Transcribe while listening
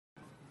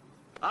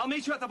I'll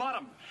meet you at the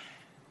bottom.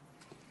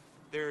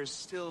 There's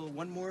still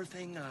one more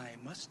thing I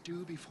must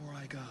do before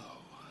I go.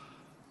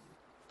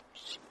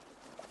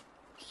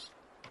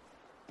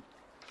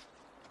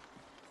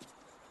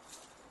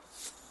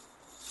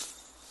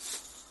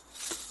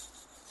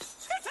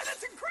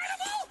 That's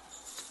incredible!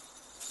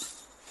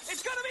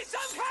 It's gonna be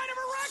some kind of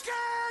a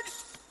record!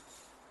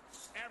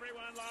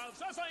 Everyone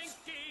loves a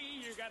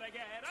Slinky. You gotta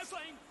get a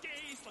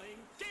Slinky.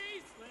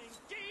 Slinky,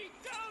 Slinky,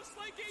 go,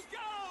 Slinky,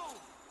 go!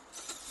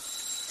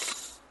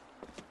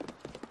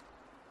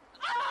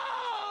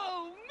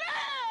 Oh,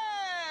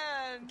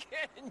 man!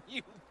 Can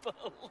you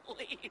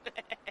believe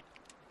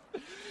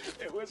it?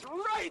 It was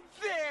right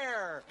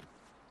there!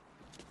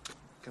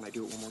 Can I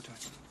do it one more time?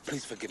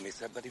 Please forgive me,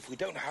 sir, but if we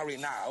don't hurry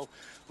now,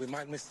 we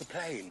might miss the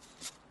plane.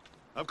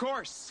 Of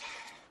course.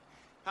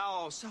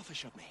 How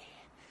selfish of me.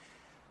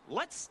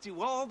 Let's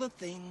do all the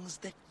things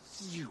that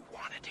you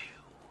want to do.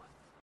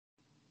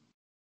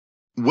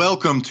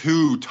 Welcome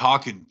to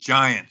Talking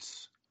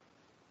Giants.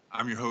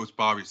 I'm your host,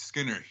 Bobby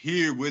Skinner,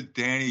 here with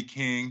Danny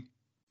King.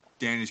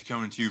 Danny's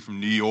coming to you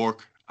from New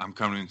York. I'm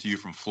coming to you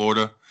from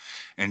Florida.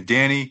 And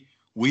Danny,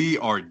 we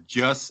are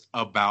just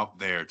about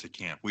there to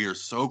camp. We are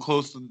so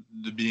close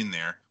to being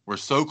there. We're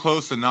so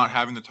close to not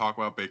having to talk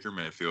about Baker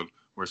Mayfield.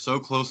 We're so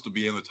close to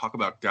being able to talk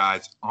about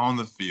guys on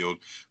the field,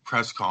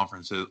 press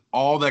conferences,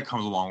 all that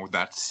comes along with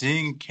that.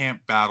 Seeing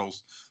camp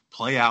battles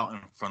play out in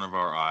front of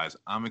our eyes.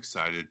 I'm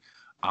excited.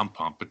 I'm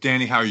pumped. But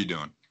Danny, how are you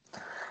doing?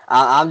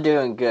 I'm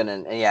doing good,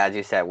 and yeah, as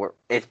you said,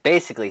 it's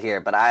basically here.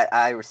 But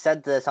I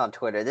said this on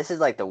Twitter. This is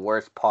like the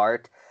worst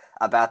part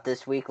about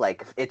this week.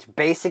 Like, it's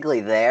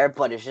basically there,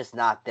 but it's just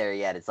not there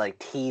yet. It's like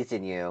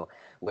teasing you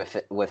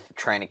with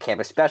training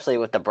camp, especially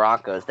with the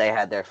Broncos. They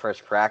had their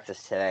first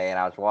practice today, and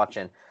I was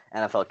watching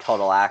NFL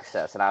Total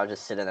Access, and I was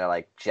just sitting there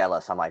like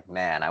jealous. I'm like,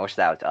 man, I wish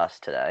that was us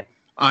today.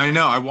 I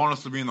know. I want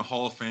us to be in the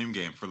Hall of Fame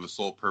game for the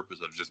sole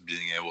purpose of just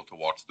being able to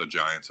watch the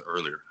Giants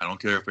earlier. I don't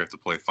care if we have to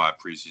play 5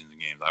 preseason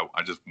games.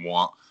 I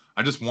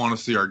just want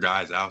to see our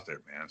guys out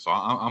there, man. So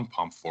I'm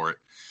pumped for it.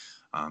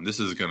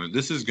 This is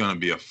gonna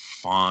be a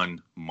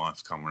fun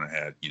month coming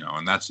ahead, you know,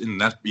 and that's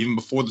even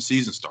before the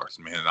season starts,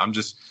 man.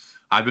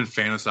 I've been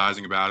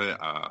fantasizing about it.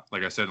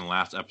 Like I said in the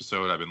last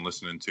episode, I've been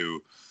listening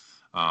to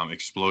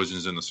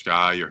Explosions in the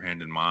Sky, Your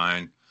Hand in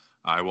Mine.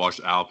 I watched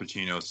Al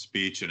Pacino's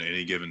speech on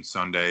Any Given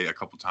Sunday a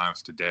couple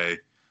times today.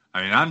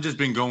 I mean, I've just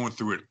been going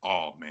through it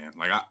all, man.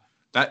 Like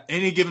that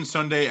Any Given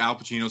Sunday Al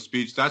Pacino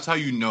speech, that's how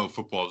you know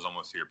football is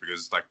almost here,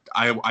 because it's like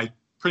I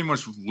pretty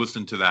much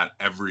listen to that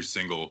every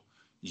single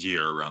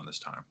year around this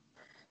time.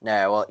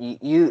 No, well,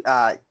 you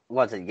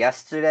was it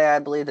yesterday? I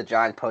believe the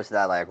Giants posted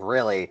that like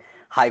really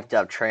hyped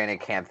up training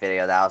camp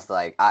video. That was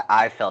like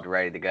I felt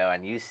ready to go,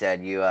 and you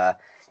said you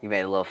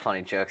made a little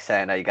funny joke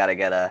saying you got to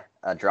get a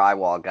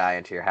drywall guy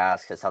into your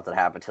house because something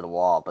happened to the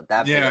wall. But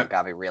that video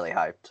got me really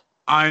hyped.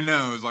 I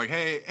know. It's like,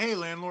 hey,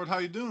 landlord, how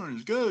you doing?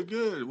 It's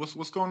good.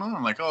 What's going on?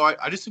 I'm like,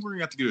 I just think we're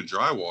gonna have to get a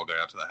drywall guy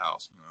out to the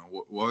house. You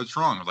know, what's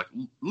wrong? I was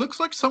like, looks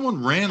like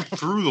someone ran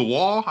through the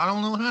wall. I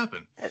don't know what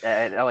happened.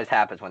 It always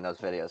happens when those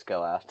videos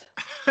go out.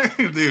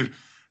 Dude,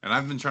 and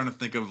I've been trying to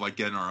think of like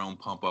getting our own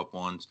pump up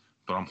ones,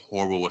 but I'm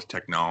horrible with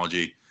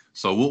technology.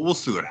 So we'll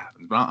see what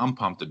happens. But I'm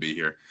pumped to be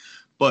here.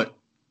 But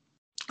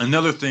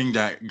another thing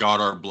that got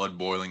our blood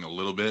boiling a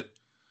little bit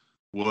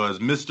was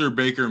Mr.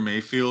 Baker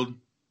Mayfield.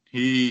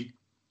 He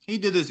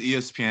did this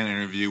ESPN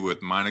interview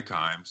with Mina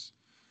Kimes,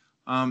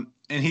 and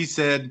he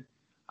said,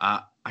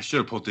 I should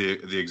have put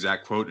the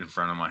exact quote in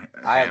front of my hand.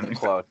 I have the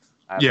quote.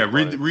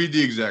 Read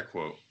the exact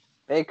quote.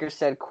 Baker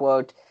said,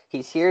 quote,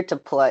 he's here to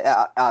play,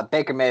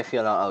 Baker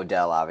Mayfield on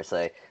Odell,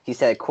 obviously. He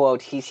said,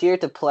 quote, he's here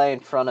to play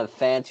in front of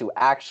fans who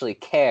actually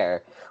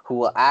care, who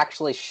will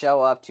actually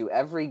show up to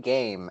every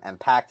game and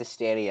pack the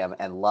stadium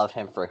and love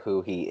him for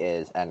who he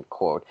is, end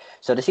quote.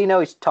 So does he know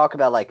he's talking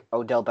about, like,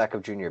 Odell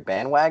Beckham Jr.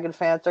 bandwagon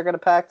fans that are going to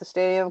pack the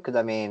stadium? Because,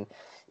 I mean,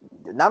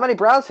 not many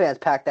Browns fans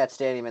pack that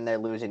stadium in their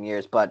losing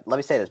years, but let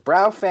me say this.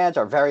 Brown fans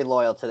are very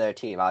loyal to their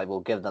team. I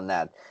will give them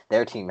that.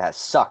 Their team has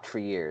sucked for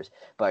years.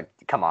 But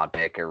come on,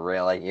 Baker,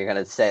 really? You're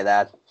going to say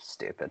that?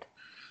 Stupid.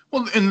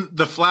 Well, in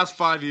the last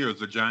 5 years,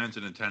 the Giants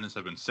in attendance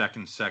have been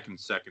second,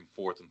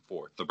 fourth, and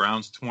fourth. The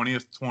Browns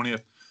 20th,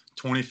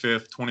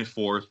 25th,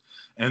 24th.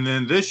 And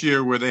then this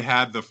year, where they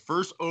had the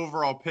first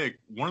overall pick,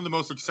 one of the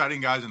most exciting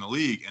guys in the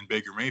league, in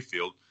Baker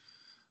Mayfield,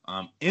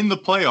 in the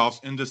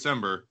playoffs in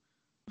December,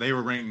 they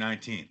were ranked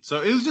 19th.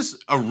 So it was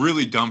just a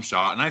really dumb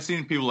shot. And I've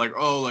seen people like,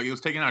 it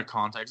was taken out of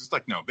context. It's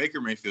like, no, Baker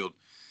Mayfield,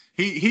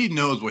 he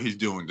knows what he's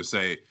doing to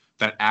say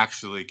that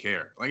actually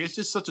care. Like, it's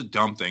just such a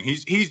dumb thing.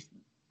 He's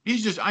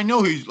just, I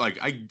know he's like,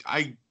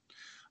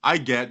 I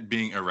get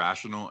being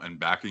irrational and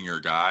backing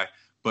your guy,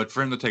 but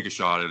for him to take a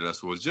shot at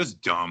us was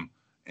just dumb.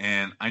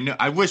 And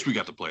I wish we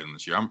got to play them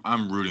this year.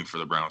 I'm rooting for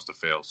the Browns to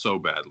fail so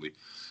badly.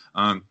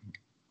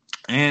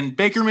 And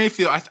Baker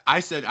Mayfield,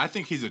 I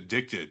think he's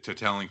addicted to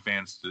telling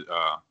fans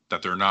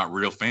that they're not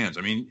real fans.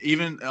 I mean,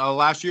 even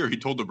last year, he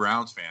told the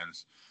Browns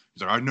fans,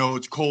 he's like, I know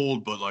it's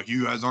cold, but like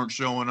you guys aren't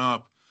showing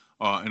up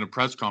in a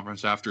press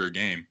conference after a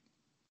game.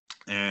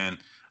 And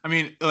I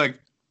mean, like,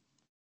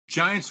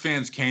 Giants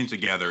fans came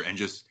together and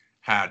just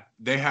had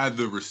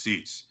the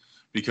receipts,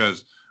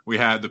 because we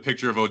had the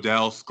picture of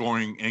Odell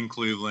scoring in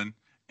Cleveland,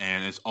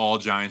 and it's all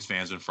Giants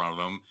fans in front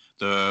of him.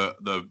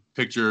 The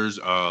pictures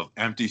of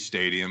empty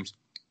stadiums.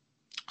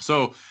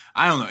 So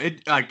I don't know.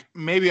 It like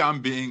maybe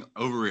I'm being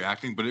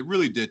overreacting, but it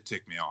really did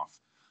tick me off,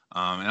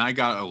 and I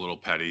got a little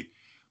petty.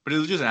 But it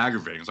was just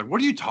aggravating. It's like,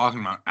 what are you talking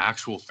about?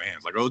 Actual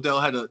fans? Like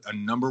Odell had a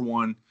number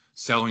one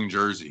selling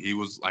jersey. He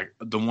was like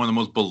one of the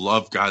most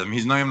beloved guys. I mean,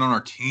 he's not even on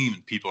our team,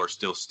 and people are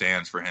still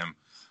stands for him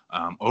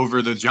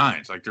over the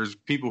Giants. Like there's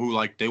people who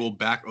like they will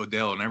back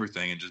Odell and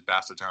everything and just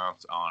bash the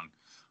Giants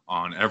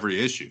on every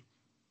issue.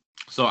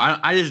 So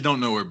I just don't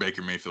know where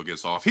Baker Mayfield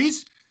gets off.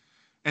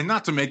 And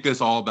not to make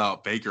this all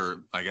about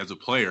Baker, like as a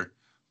player,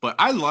 but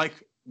I like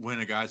when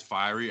a guy's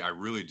fiery. I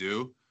really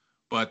do.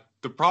 But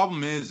the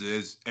problem is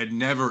it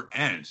never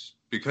ends,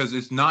 because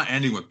it's not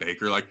ending with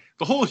Baker. Like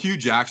the whole Hugh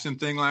Jackson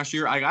thing last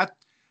year,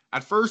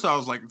 at first I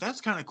was like,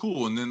 that's kind of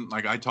cool. And then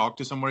like I talked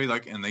to somebody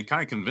and they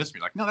kind of convinced me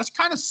like, no, that's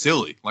kind of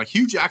silly. Like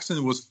Hugh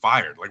Jackson was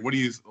fired. Like, what do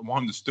you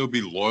want him to still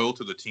be loyal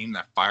to the team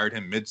that fired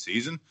him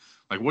mid-season?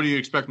 Like, what do you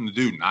expect him to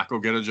do? Not go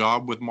get a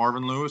job with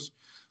Marvin Lewis?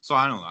 So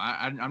I don't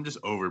know. I'm just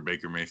over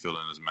Baker Mayfield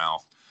in his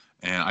mouth,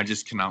 and I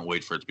just cannot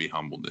wait for it to be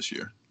humbled this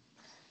year.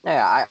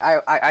 Yeah,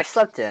 I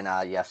slept in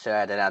yesterday.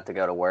 I didn't have to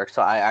go to work,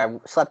 so I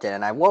slept in,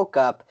 and I woke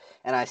up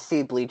and I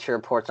see Bleacher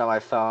Reports on my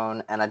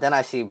phone, and then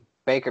I see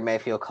Baker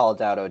Mayfield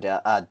called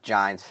out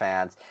Giants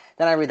fans.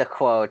 Then I read the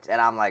quote, and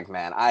I'm like,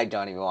 man, I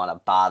don't even want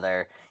to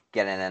bother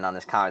getting in on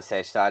this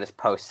conversation. So I just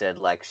posted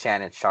like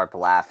Shannon Sharp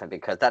laughing,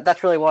 because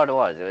that's really what it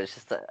was. It was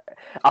just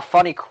a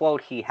funny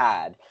quote he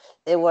had.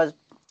 It was,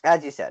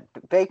 as you said,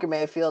 Baker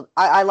Mayfield,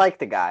 I like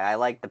the guy. I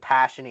like the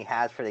passion he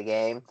has for the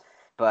game,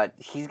 but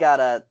he's got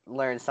to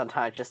learn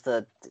sometimes just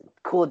to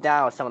cool it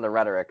down with some of the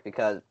rhetoric,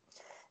 because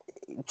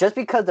just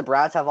because the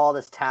Browns have all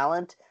this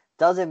talent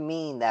doesn't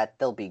mean that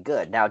they'll be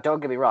good. Now,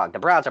 don't get me wrong. The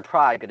Browns are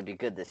probably going to be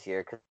good this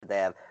year because they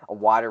have a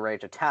wider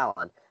range of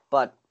talent,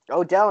 but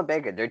Odell and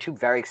Baker, they're two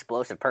very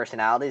explosive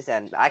personalities,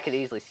 and I could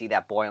easily see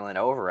that boiling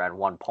over at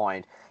one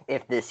point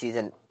if this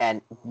season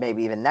and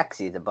maybe even next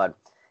season. But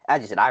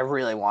as you said, I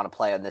really want to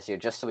play on this year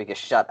just so we can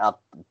shut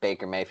up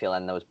Baker Mayfield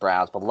and those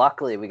Browns. But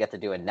luckily, we get to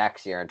do it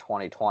next year in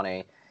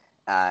 2020.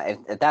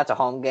 If that's a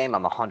home game,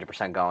 I'm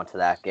 100% going to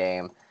that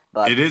game.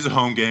 But it is a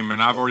home game,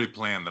 and I've already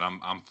planned that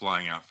I'm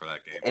flying out for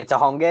that game. It's a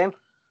home game?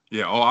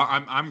 Yeah. Oh,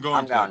 I'm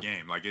going to that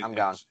game. Like I'm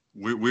going.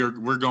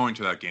 We're going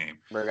to that game.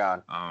 We're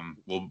going.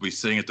 We'll be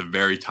sitting at the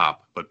very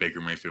top, but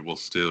Baker Mayfield will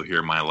still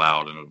hear my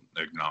loud and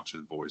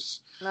obnoxious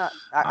voice. No,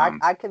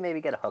 I could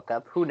maybe get a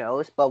hookup. Who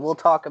knows? But we'll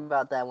talk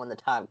about that when the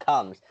time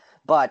comes.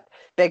 But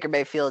Baker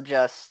Mayfield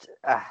just,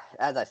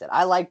 as I said,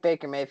 I like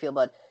Baker Mayfield,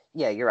 but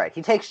yeah, you're right.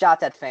 He takes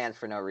shots at fans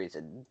for no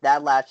reason.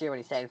 That last year when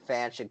he's saying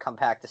fans should come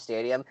pack the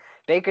stadium,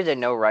 Baker's in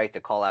no right to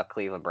call out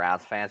Cleveland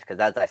Browns fans, because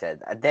as I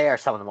said, they are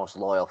some of the most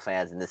loyal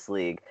fans in this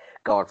league,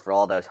 going for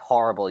all those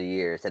horrible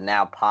years and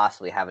now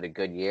possibly having a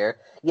good year.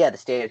 Yeah, the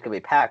stadium's going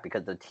to be packed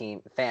because the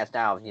fans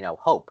now,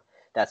 hope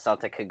that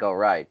something could go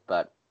right.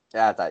 But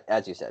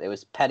as you said, it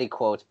was petty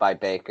quotes by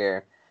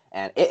Baker.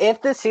 And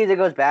if this season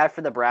goes bad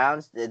for the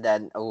Browns,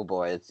 then, oh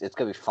boy, it's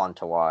going to be fun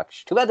to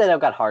watch. Too bad they don't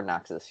got Hard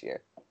Knocks this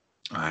year.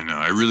 I know.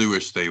 I really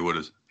wish they would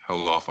have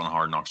held off on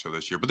Hard Knocks for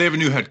this year. But they have a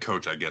new head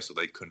coach, I guess, so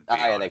they couldn't.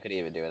 Yeah, they could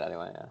even do it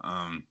anyway.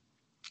 Yeah.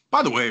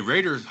 By the way,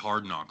 Raiders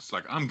Hard Knocks.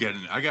 Like, I'm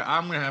getting it.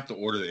 I'm gonna have to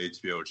order the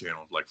HBO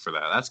channel for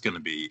that. That's gonna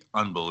be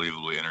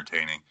unbelievably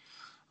entertaining.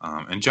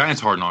 And Giants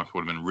Hard Knocks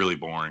would have been really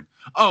boring.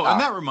 Oh, and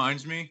that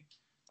reminds me.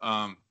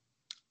 Now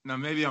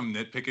maybe I'm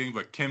nitpicking,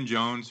 but Kim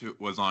Jones, who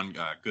was on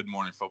Good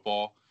Morning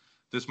Football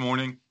this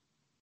morning,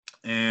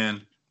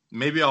 and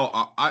maybe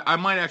I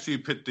might actually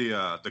put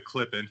the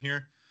clip in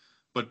here.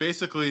 But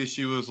basically,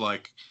 she was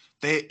like,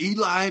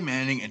 Eli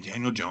Manning and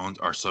Daniel Jones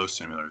are so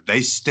similar.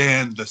 They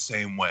stand the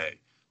same way.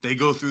 They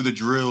go through the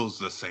drills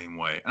the same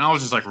way. And I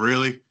was just like,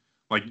 really?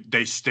 Like,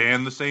 they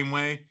stand the same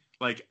way?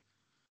 Like,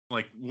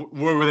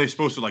 where were they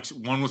supposed to, like,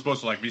 one was supposed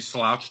to, like, be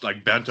slouched,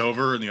 like, bent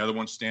over, and the other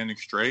one's standing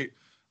straight?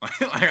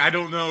 Like, I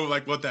don't know,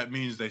 like, what that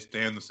means they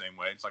stand the same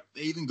way. It's like,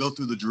 they even go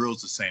through the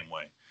drills the same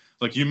way.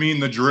 Like, you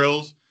mean the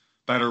drills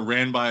that are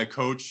ran by a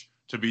coach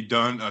to be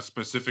done a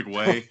specific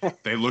way,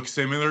 they look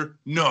similar?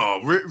 No,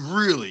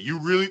 really?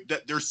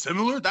 They're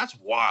similar? That's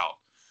wild.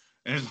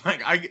 And it's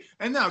like,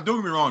 and now don't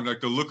get me wrong, like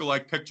the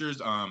lookalike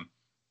pictures, I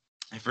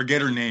forget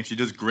her name. She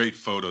does great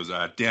photos.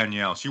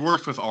 Danielle. She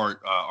works with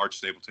Art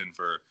Stapleton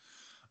for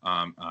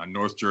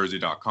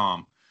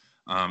NorthJersey.com.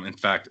 In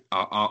fact,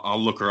 I'll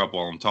look her up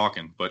while I'm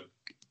talking. But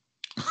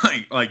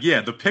like yeah,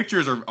 the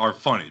pictures are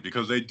funny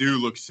because they do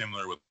look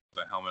similar with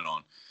the helmet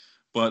on.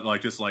 But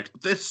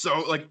this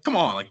so like come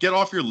on, like get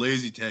off your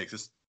lazy takes.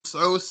 It's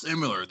so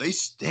similar. They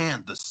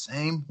stand the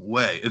same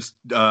way. It's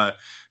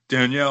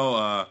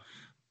Danielle.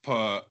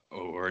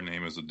 Her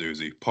name is a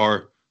doozy.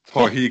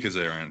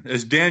 Parhizkaran.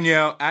 It's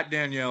Danielle at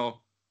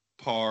Danielle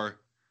Parhiz.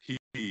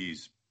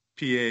 Parhiz.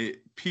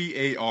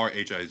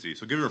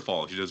 So give her a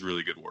follow. She does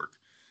really good work.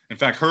 In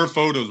fact, her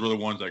photos were the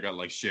ones that got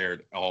like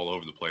shared all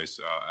over the place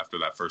after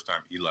that first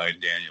time Eli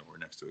and Daniel were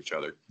next to each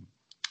other.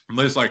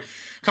 But it's like,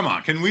 come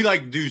on, can we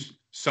like do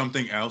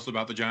something else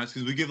about the Giants?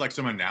 Because we give like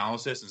some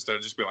analysis instead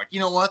of just being like, you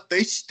know what,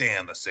 they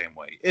stand the same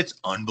way. It's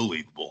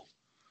unbelievable.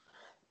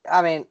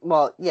 I mean,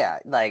 well, yeah,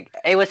 like,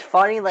 it was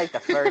funny, like,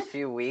 the first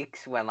few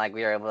weeks when, like,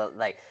 we were able to,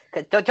 like,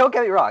 don't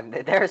get me wrong,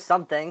 there are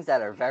some things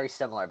that are very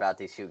similar about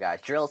these two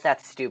guys. Drill's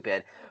that's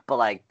stupid, but,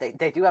 like,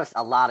 they do have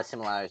a lot of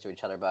similarities to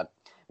each other, but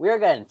we are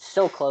getting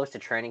so close to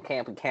training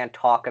camp, we can't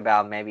talk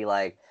about maybe,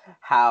 like,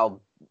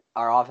 how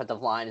our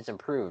offensive line is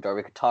improved, or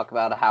we could talk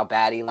about how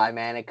bad Eli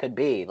Manning could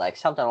be, like,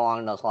 something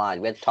along those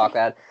lines. We have to talk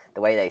about the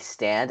way they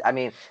stand. I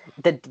mean,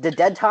 the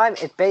dead time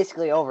is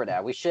basically over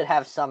now. We should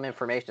have some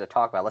information to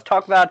talk about.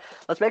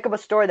 Let's make up a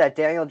story that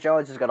Daniel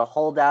Jones is going to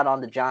hold out on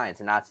the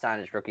Giants and not sign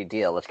his rookie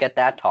deal. Let's get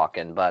that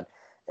talking, but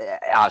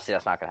obviously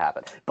that's not going to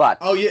happen. But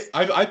oh yeah,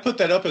 I put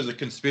that up as a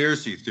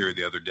conspiracy theory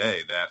the other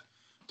day that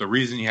the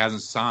reason he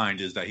hasn't signed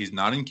is that he's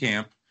not in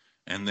camp,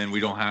 and then they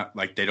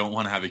don't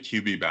want to have a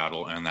QB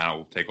battle, and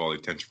that'll take all the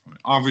attention from it.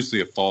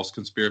 Obviously a false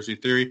conspiracy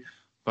theory,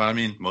 but I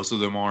mean most of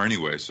them are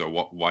anyway. So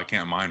why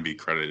can't mine be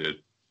credited?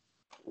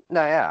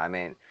 No, yeah, I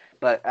mean,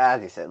 but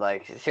as you said,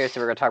 like, seriously,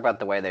 we're going to talk about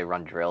the way they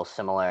run drills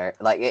similar.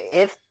 Like,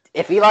 if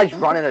Eli's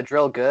running a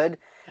drill good,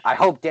 I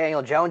hope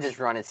Daniel Jones is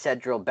running said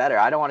drill better.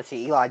 I don't want to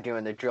see Eli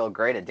doing the drill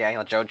great and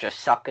Daniel Jones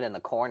just sucking in the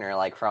corner,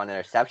 like, throwing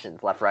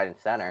interceptions left, right, and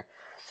center.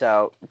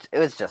 So,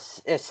 it's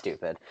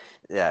stupid.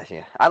 Yeah.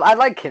 I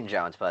like Kim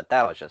Jones, but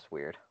that was just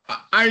weird.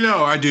 I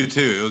know, I do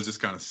too. It was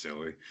just kind of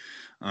silly.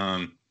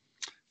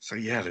 So,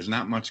 yeah, there's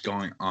not much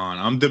going on.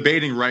 I'm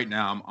debating right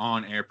now. I'm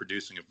on air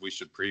producing if we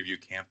should preview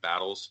camp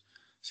battles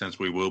since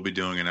we will be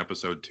doing an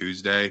episode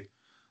Tuesday.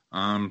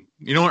 You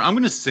know what? I'm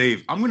going to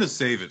save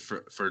it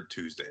for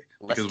Tuesday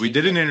because we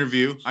did an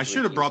interview. I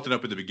should have brought that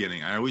up at the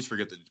beginning. I always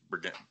forget to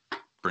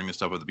bring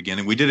this up at the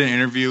beginning. We did an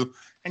interview,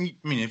 and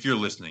I mean, if you're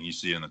listening, you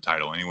see it in the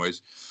title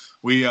anyways.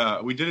 We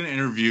did an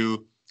interview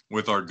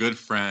with our good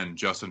friend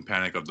Justin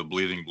Panic of the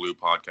Bleeding Blue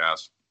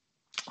podcast.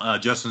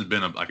 Justin's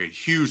been a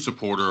huge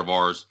supporter of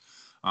ours.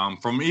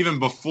 From even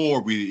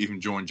before we even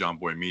joined John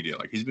Boy Media.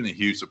 Like, he's been a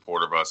huge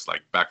supporter of us,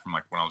 like, back from,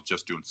 like, when I was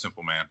just doing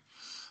Simple Man.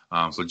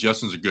 So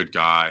Justin's a good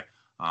guy.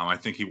 I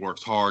think he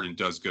works hard and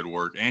does good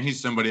work. And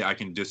he's somebody I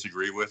can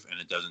disagree with,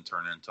 and it doesn't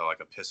turn into, like,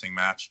 a pissing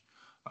match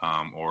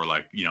or,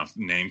 like, you know,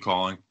 name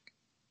calling.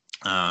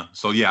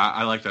 So, yeah,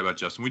 I like that about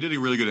Justin. We did a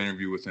really good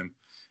interview with him.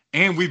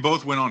 And we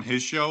both went on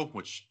his show,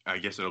 which I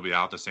guess it'll be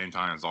out the same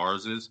time as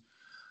ours is.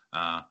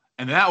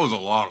 And that was a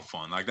lot of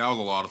fun. Like, that was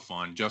a lot of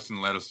fun. Justin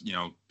let us, you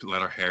know,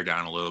 let our hair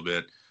down a little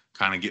bit,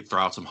 kind of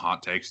throw out some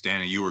hot takes.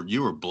 Danny, you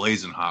were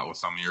blazing hot with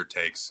some of your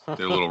takes.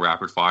 Did a little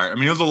rapid fire. I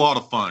mean, it was a lot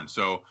of fun.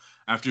 So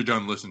after you're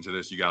done listening to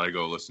this, you got to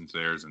go listen to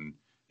theirs and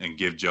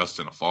give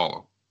Justin a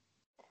follow.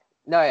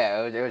 No,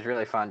 yeah, it was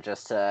really fun.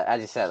 Just as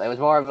you said, it was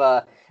more of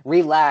a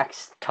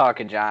relaxed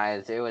talking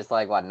Giants. It was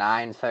like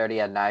 9:30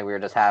 at night. We were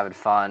just having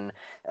fun.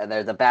 And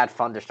there's a bad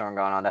thunderstorm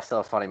going on. That's still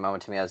a funny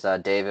moment to me as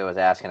David was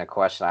asking a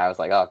question. I was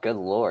like, "Oh, good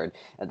lord!"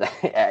 And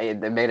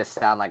it made it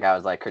sound like I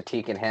was like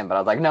critiquing him, but I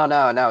was like, "No,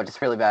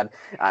 just really bad."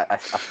 A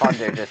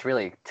thunder just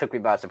really took me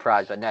by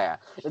surprise. But no, yeah,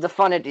 it was a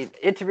fun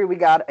interview we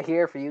got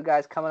here for you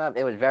guys coming up.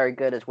 It was very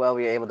good as well.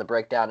 We were able to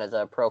break down as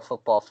a pro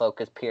football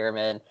focused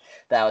pyramid.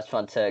 That was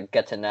fun to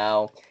get to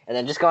know. And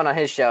then just going on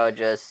his show,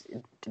 just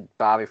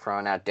Bobby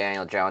throwing out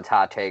Daniel Jones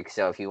hot takes.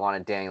 So if you want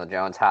a Daniel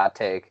Jones hot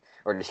take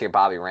or just hear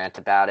Bobby rant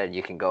about it,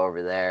 you can go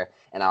over there.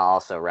 And I'll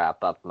also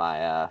wrap up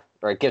my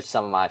or give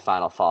some of my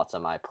final thoughts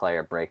on my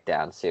player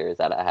breakdown series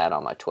that I had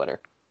on my Twitter.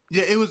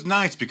 Yeah, it was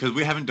nice because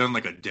we haven't done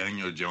like a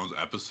Daniel Jones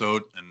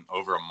episode in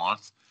over a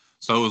month.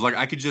 So it was like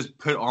I could just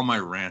put all my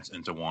rants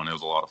into one. It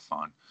was a lot of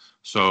fun.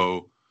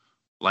 So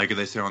like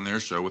they say on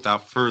their show,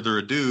 without further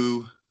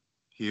ado,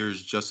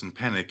 here's Justin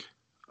Panic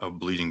of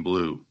Bleeding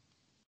Blue.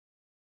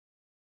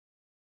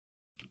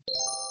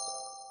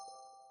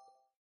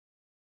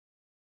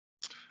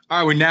 All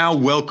right, we now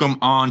welcome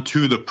on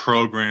to the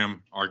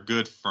program our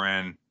good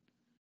friend,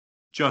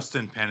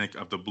 Justin Panic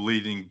of the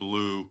Bleeding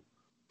Blue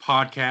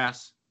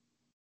podcast.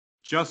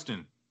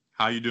 Justin,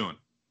 how you doing?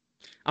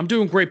 I'm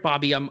doing great,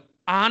 Bobby. I'm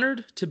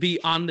honored to be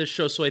on this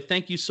show, so I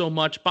thank you so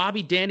much.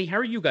 Bobby, Danny, how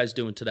are you guys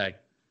doing today?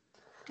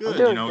 Good.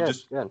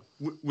 Good.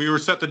 We were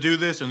set to do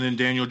this, and then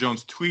Daniel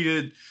Jones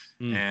tweeted,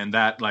 and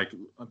that like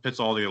puts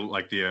all the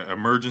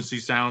emergency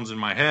sounds in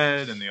my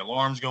head and the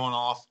alarms going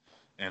off,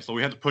 and so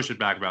we had to push it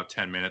back about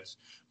 10 minutes.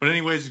 But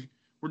anyways,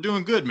 we're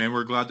doing good, man.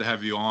 We're glad to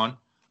have you on.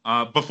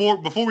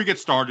 Before we get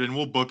started, and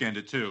we'll bookend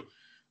it too.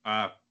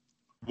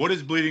 What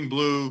is Bleeding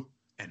Blue,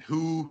 and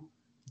who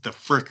the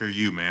frick are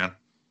you, man?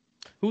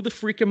 Who the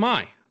freak am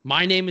I?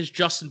 My name is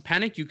Justin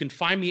Panic. You can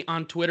find me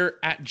on Twitter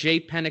at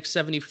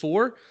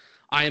jpanic74.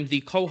 I am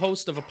the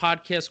co-host of a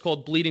podcast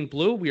called Bleeding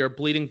Blue. We are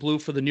Bleeding Blue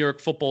for the New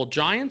York Football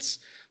Giants.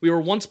 We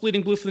were once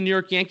Bleeding Blue for the New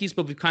York Yankees,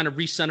 but we've kind of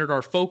recentered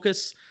our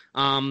focus.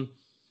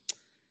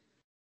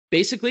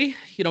 Basically,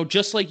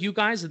 just like you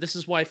guys, this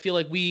is why I feel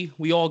like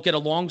we all get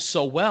along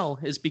so well,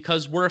 is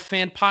because we're a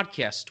fan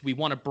podcast. We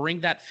want to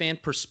bring that fan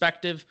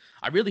perspective.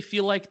 I really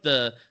feel like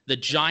the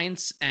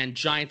Giants and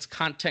Giants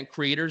content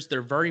creators,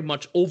 they're very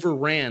much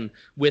overran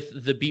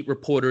with the beat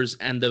reporters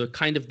and the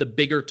kind of the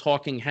bigger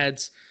talking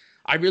heads.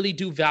 I really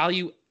do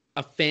value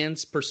a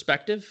fan's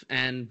perspective,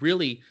 and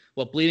really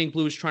what Bleeding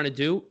Blue is trying to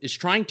do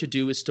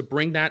is to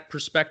bring that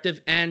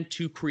perspective and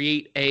to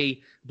create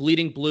a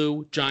Bleeding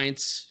Blue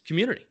Giants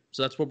community.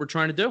 So that's what we're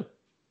trying to do.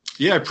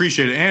 Yeah, I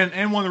appreciate it.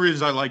 And one of the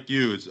reasons I like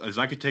you is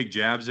I could take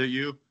jabs at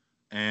you,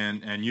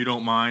 and you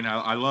don't mind.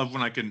 I love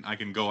when I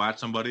can go at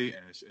somebody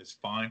and it's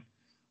fine.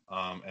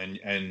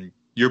 And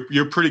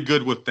you're pretty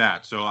good with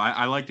that. So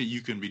I like that you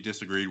can be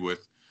disagreed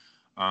with.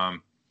 But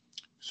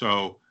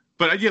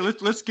yeah,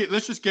 let's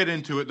just get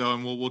into it though,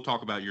 and we'll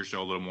talk about your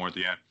show a little more at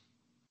the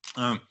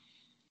end.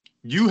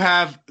 You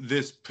have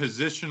this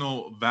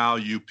positional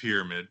value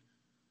pyramid.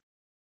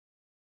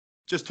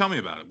 Just tell me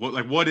about it.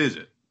 What is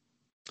it?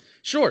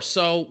 Sure.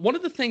 So one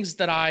of the things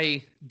that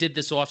I did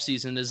this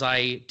offseason is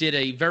I did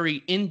a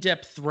very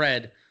in-depth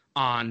thread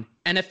on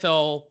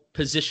NFL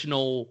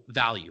positional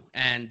value,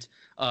 and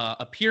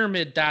a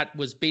pyramid that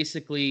was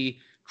basically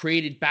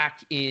created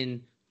back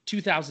in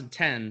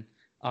 2010.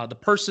 The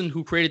person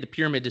who created the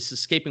pyramid is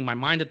escaping my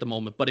mind at the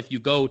moment, but if you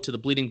go to the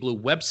Bleeding Blue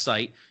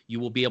website, you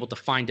will be able to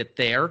find it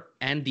there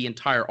and the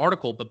entire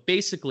article. But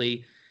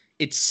basically,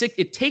 it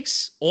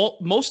takes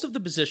most of the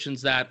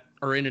positions that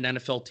are in an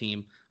NFL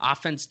team.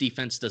 Offense,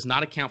 defense does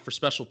not account for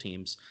special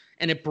teams,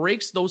 and it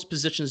breaks those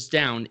positions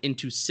down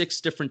into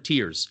 6 different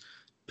tiers.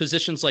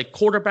 Positions like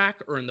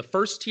quarterback are in the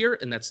first tier,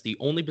 and that's the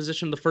only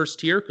position in the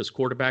first tier because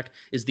quarterback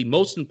is the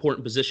most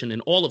important position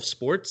in all of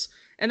sports.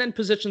 And then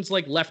positions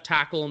like left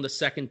tackle in the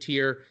second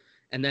tier.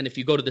 And then if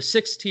you go to the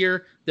 6th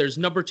tier, there's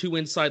number 2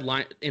 inside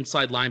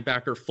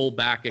linebacker,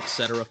 fullback,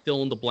 etc.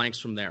 Fill in the blanks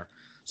from there.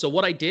 So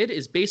what I did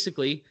is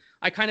basically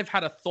I kind of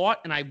had a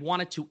thought, and I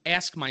wanted to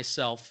ask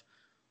myself,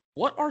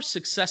 what are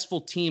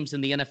successful teams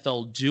in the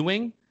NFL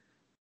doing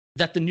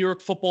that the New York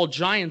Football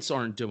Giants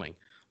aren't doing?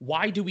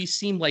 Why do we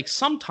seem like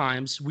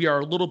sometimes we are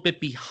a little bit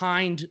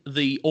behind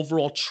the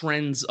overall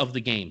trends of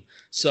the game?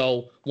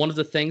 So one of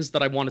the things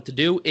that I wanted to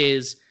do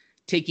is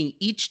taking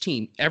each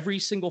team, every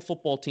single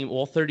football team,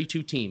 all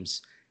 32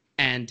 teams,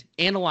 and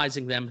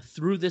analyzing them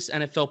through this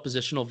NFL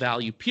positional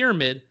value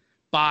pyramid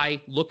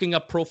by looking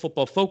up Pro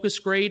Football Focus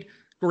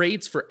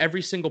grades for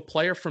every single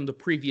player from the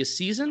previous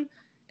season,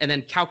 and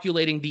then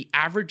calculating the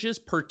averages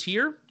per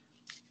tier,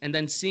 and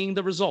then seeing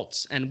the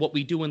results. And what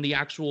we do in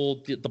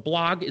the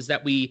blog is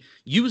that we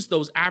use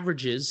those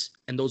averages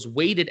and those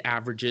weighted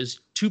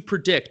averages to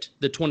predict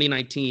the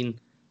 2019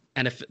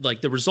 and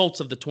the results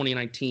of the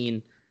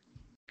 2019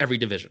 every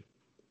division.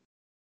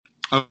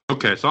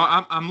 Okay, so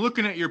I'm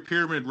looking at your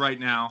pyramid right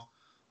now.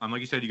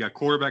 Like you said, you got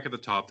quarterback at the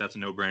top. That's a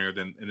no-brainer.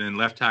 Then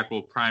left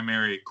tackle,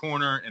 primary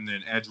corner, and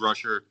then edge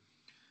rusher.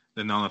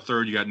 Then on the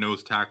third, you got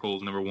nose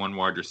tackles, number 1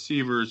 wide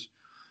receivers.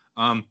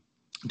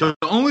 The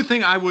only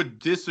thing I would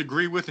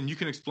disagree with, and you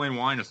can explain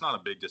why, and it's not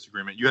a big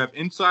disagreement, you have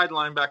inside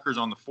linebackers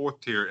on the 4th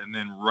tier and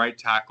then right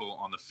tackle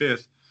on the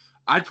 5th.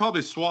 I'd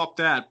probably swap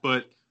that,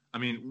 but, I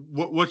mean,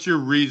 what's your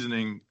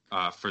reasoning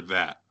for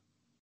that?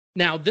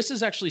 Now, this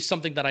is actually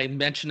something that I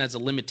mentioned as a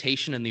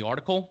limitation in the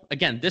article.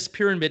 Again, this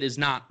pyramid is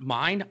not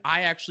mine.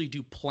 I actually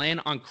do plan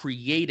on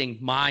creating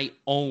my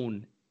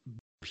own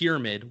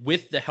pyramid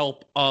with the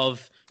help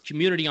of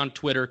community on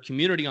Twitter,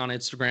 community on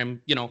Instagram,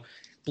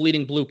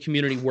 Bleeding Blue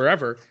community,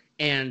 wherever,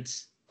 and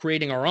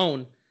creating our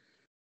own.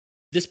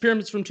 This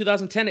pyramid's from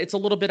 2010. It's a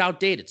little bit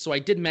outdated. So I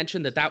did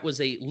mention that was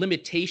a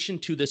limitation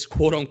to this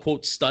quote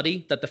unquote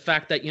study, that the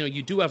fact that,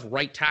 you do have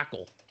right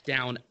tackle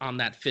down on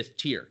that 5th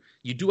tier.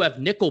 You do have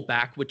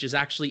nickelback, which is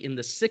actually in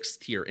the 6th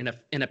tier.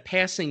 In a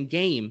passing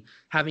game,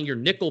 having your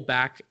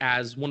nickelback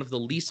as one of the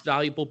least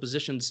valuable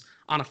positions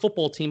on a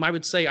football team, I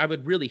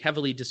would really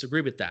heavily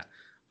disagree with that.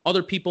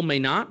 Other people may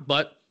not,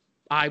 but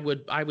I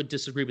would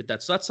disagree with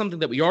that. So that's something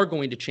that we are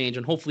going to change,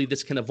 and hopefully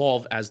this can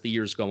evolve as the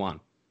years go on.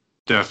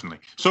 Definitely.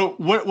 So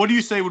what do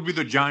you say would be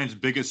the Giants'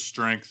 biggest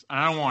strength? And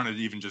I don't want to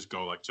even just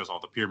go just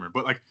off the pyramid,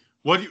 but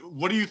what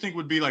do you think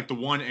would be the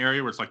one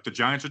area where it's the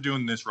Giants are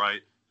doing this right,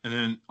 and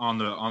then on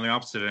the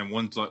opposite end,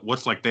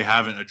 what's they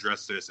haven't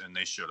addressed this and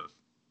they should have?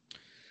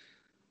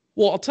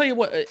 Well, I'll tell you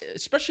what,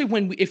 especially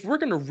if we're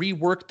going to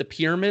rework the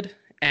pyramid,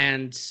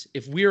 and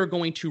if we are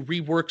going to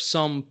rework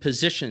some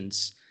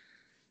positions,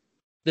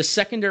 the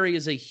secondary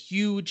is a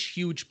huge,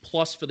 huge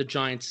plus for the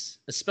Giants,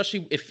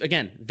 especially if,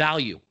 again,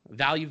 value.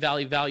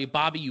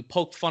 Bobby, you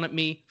poked fun at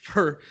me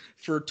for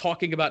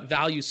talking about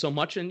value so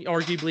much, and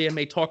arguably I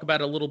may talk about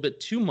it a little bit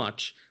too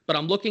much, but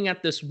I'm looking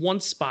at this one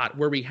spot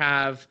where we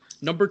have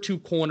number 2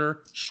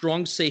 corner,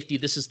 strong safety.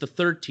 This is the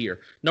 3rd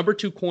tier. Number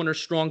 2 corner,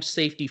 strong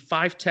safety,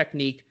 5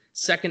 technique,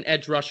 2nd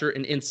edge rusher,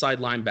 and inside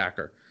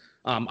linebacker.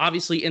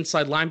 Obviously,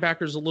 inside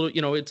linebacker is a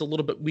little, it's a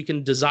little bit, we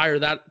can desire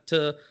that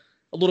to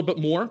a little bit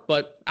more,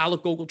 but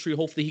Alec Ogletree,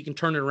 hopefully he can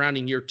turn it around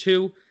in year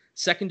 2.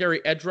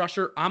 Secondary edge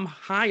rusher, I'm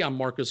high on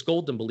Marcus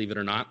Golden, believe it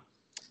or not.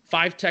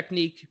 5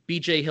 technique,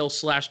 BJ Hill /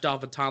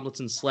 Dalvin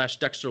Tomlinson /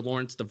 Dexter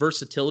Lawrence. The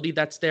versatility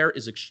that's there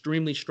is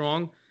extremely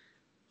strong.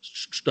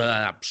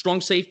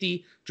 Strong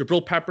safety,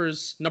 Jabril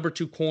Peppers, number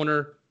 2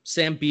 corner,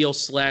 Sam Beal /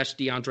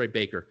 DeAndre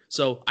Baker.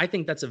 So I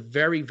think that's a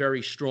very,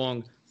 very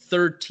strong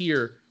fourth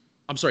tier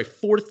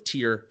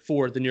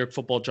for the New York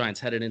Football Giants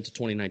headed into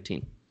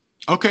 2019.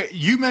 Okay,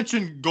 you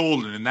mentioned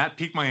Golden, and that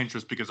piqued my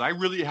interest because I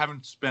really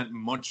haven't spent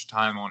much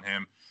time on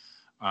him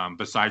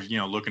besides,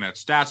 looking at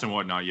stats and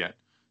whatnot yet.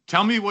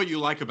 Tell me what you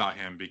like about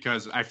him,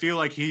 because I feel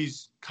like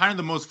he's kind of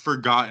the most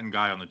forgotten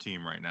guy on the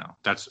team right now.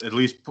 That's at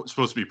least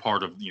supposed to be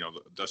part of,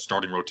 the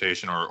starting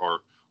rotation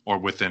or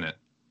within it.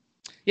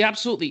 Yeah,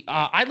 absolutely.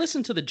 I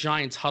listen to the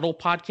Giants Huddle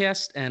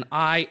podcast, and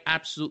I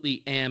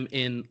absolutely am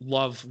in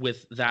love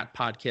with that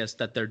podcast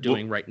that they're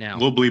doing right now.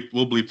 We'll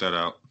bleep that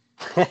out.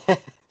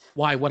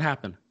 Why? What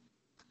happened?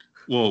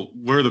 Well,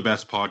 we're the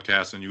best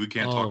podcast, and we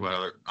can't talk about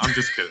other. I'm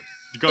just kidding.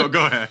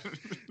 Go ahead.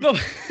 No,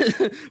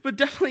 but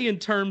definitely in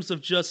terms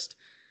of just,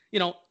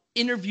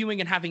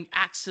 interviewing and having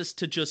access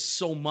to just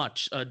so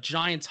much.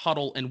 Giants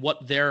Huddle and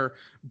what they're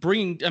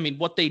bringing,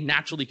 what they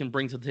naturally can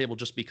bring to the table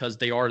just because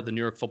they are the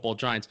New York Football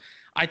Giants.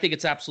 I think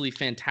it's absolutely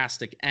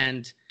fantastic.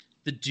 And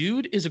the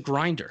dude is a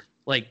grinder.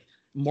 Like,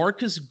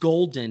 Marcus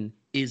Golden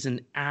is an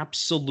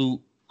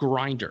absolute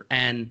grinder.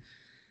 And,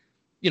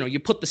 you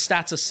put the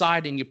stats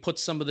aside and you put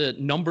some of the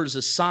numbers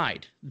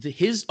aside.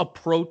 His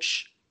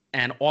approach,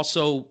 and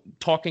also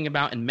talking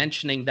about and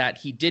mentioning that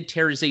he did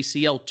tear his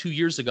ACL 2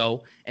 years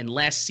ago, and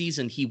last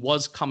season he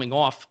was coming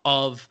off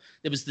of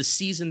 – it was the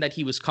season that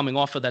he was coming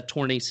off of that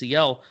torn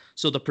ACL.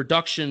 So the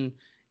production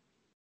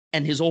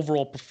and his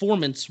overall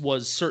performance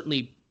was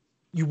certainly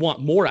you want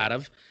more out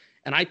of.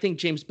 And I think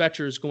James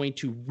Bettcher is going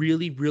to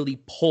really,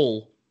 really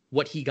pull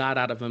what he got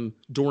out of him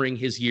during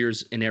his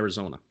years in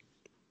Arizona.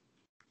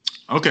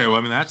 Okay,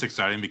 well, that's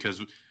exciting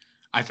because –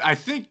 I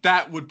think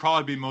that would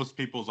probably be most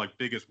people's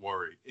biggest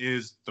worry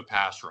is the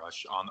pass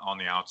rush on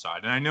the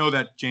outside. And I know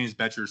that James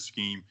Bettcher's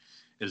scheme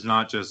is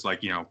not just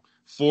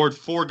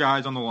four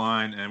guys on the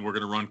line and we're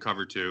going to run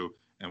cover 2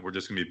 and we're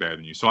just going to be better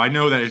than you. So I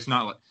know that it's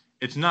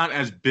not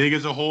as big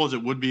as a hole as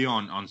it would be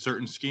on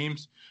certain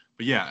schemes.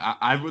 But yeah,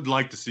 I would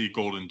like to see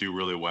Golden do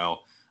really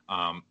well.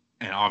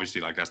 And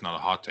obviously that's not a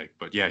hot take,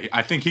 but yeah,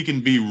 I think he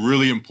can be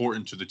really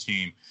important to the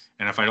team.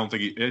 And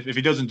if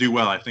he doesn't do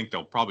well, I think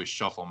they'll probably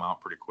shuffle him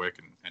out pretty quick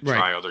and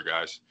try other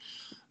guys.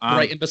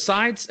 Right. And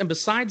besides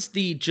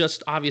the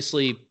just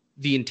obviously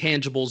the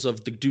intangibles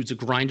of the dude's a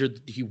grinder,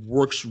 he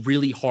works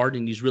really hard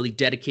and he's really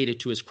dedicated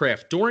to his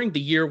craft. During the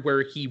year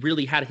where he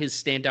really had his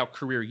standout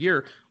career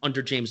year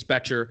under James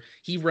Bettcher,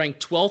 he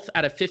ranked 12th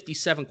out of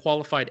 57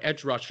 qualified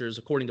edge rushers,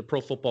 according to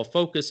Pro Football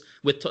Focus,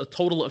 with a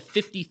total of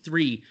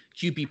 53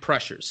 QB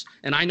pressures.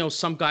 And I know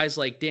some guys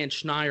like Dan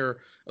Schneier,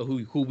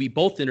 who we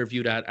both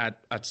interviewed at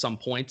some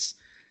points,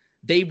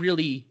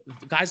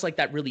 guys like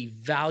that really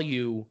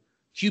value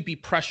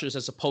QB pressures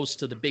as opposed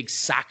to the big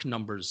sack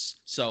numbers.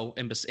 So,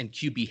 and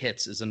QB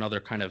hits is another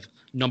kind of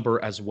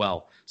number as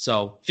well.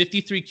 So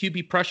 53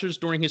 QB pressures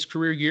during his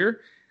career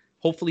year.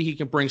 Hopefully he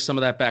can bring some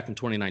of that back in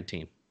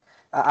 2019.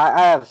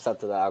 I have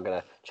something that I'm going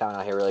to chime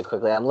out here really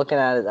quickly. I'm looking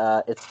at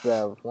it. It's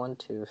the 1,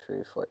 2,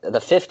 3, 4. The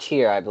 5th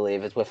tier, I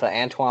believe, is with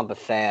Antoine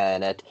Bethea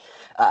in it.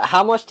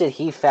 How much did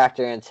he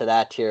factor into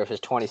that tier of his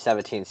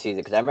 2017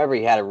 season? Because I remember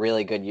he had a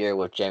really good year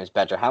with James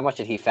Bettcher. How much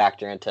did he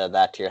factor into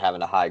that tier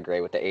having a high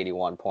grade with the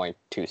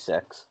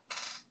 81.26?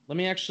 Let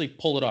me actually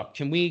pull it up.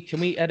 Can we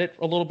edit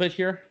a little bit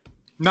here?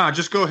 No,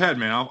 just go ahead,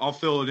 man. I'll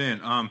fill it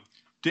in.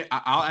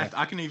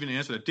 I can even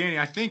answer that. Danny,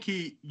 I think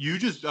you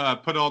just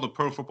put all the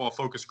Pro Football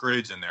Focus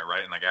grades in there,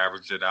 right? And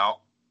averaged it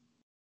out?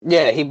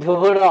 Yeah, he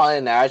put it all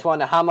in there. I just want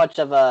to know how much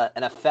of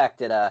an effect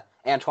did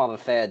Antoine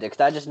Bethea did, because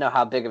I just know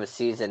how big of a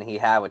season he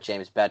had with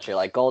James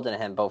Bettcher. Golden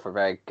and him both were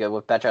very good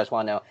with Bettcher. I just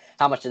want to know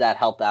how much did that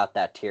help out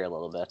that tier a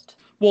little bit.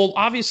 Well,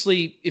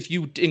 obviously, if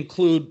you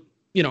include,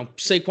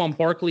 Saquon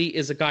Barkley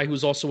is a guy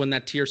who's also in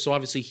that tier, so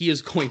obviously he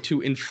is going to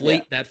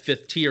inflate that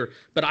 5th tier.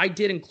 But I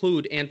did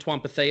include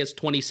Antoine Bethea's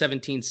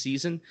 2017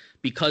 season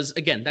because,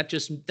 again, that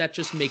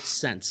just makes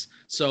sense.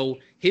 So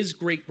his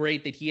great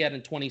grade that he had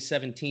in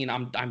 2017,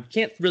 I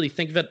can't really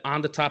think of it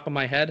on the top of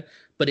my head,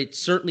 but it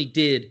certainly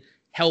did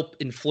help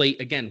inflate,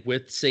 again,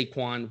 with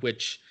Saquon,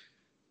 which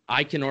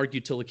I can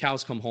argue till the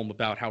cows come home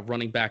about how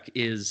running back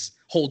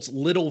holds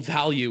little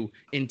value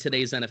in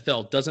today's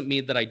NFL. Doesn't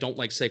mean that I don't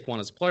like Saquon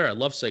as a player. I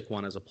love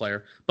Saquon as a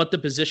player, but the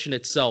position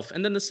itself.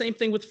 And then the same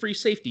thing with free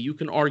safety. You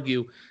can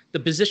argue the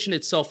position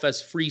itself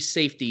as free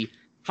safety,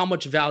 how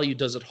much value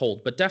does it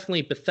hold? But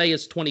definitely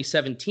Bethea's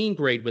 2017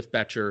 grade with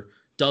Bettcher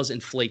does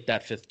inflate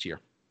that 5th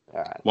tier.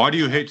 All right. Why do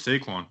you hate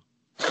Saquon?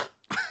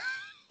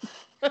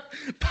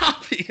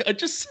 Poppy, I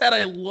just said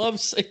I love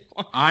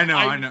Saquon. I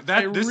know.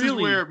 This is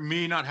where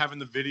me not having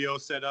the video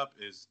set up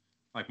is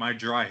my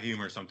dry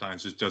humor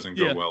sometimes just doesn't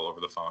go well over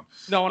the phone.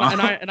 No,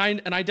 and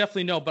I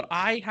definitely know, but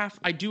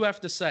I do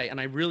have to say, and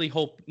I really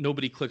hope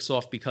nobody clicks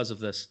off because of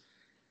this.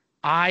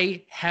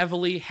 I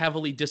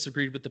heavily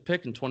disagreed with the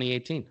pick in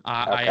 2018.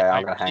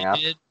 I'm gonna hang up.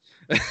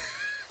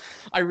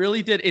 I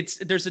really did.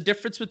 There's a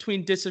difference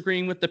between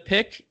disagreeing with the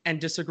pick and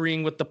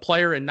disagreeing with the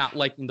player and not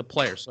liking the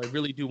player. So I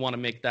really do want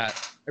to make that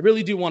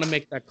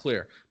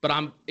clear. But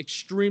I'm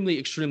extremely,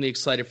 extremely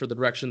excited for the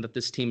direction that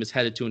this team is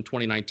headed to in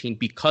 2019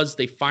 because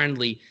they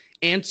finally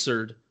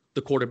answered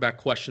the quarterback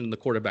question and the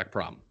quarterback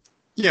problem.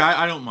 Yeah,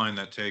 I don't mind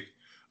that take.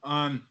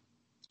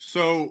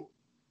 So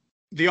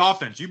the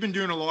offense, you've been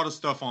doing a lot of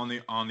stuff on the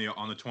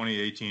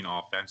 2018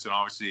 offense, and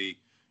obviously,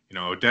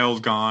 Odell's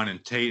gone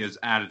and Tate is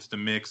added to the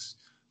mix.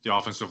 The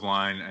offensive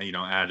line,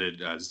 added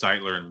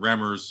Zeitler and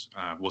Remmers.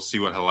 We'll see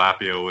what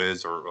Halapio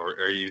is,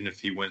 or even if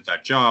he wins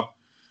that job.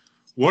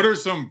 What are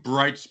some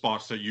bright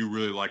spots that you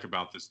really like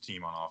about this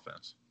team on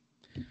offense?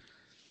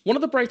 One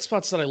of the bright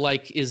spots that I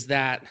like is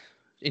that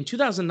in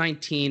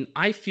 2019,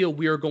 I feel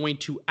we are going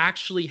to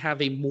actually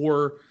have a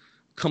more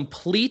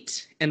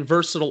complete and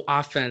versatile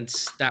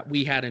offense that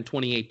we had in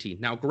 2018.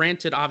 Now,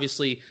 granted,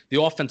 obviously,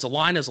 the offensive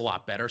line is a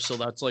lot better, so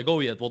that's like, oh,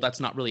 yeah, well,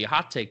 that's not really a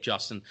hot take,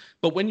 Justin.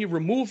 But when you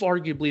remove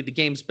arguably the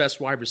game's best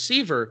wide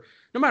receiver,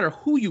 no matter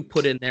who you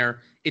put in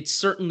there, it's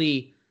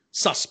certainly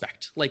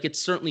suspect. Like,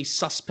 it's certainly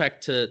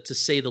suspect to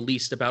say the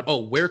least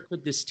about, where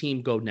could this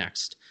team go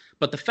next?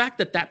 But the fact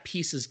that that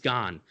piece is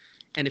gone,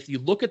 and if you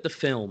look at the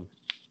film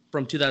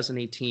from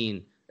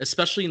 2018,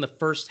 especially in the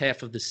first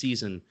half of the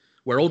season,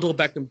 where Odell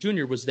Beckham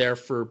Jr. was there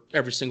for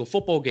every single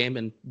football game,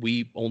 and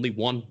we only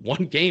won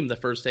one game the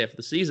first half of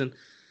the season,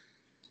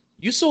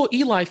 you saw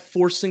Eli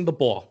forcing the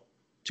ball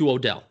to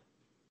Odell,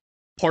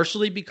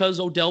 partially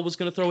because Odell was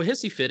going to throw a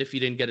hissy fit if he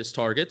didn't get his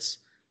targets.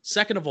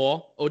 Second of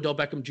all, Odell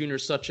Beckham Jr.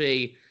 is such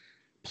a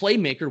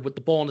playmaker with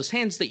the ball in his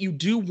hands that you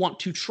do want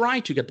to try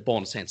to get the ball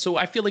in his hands. So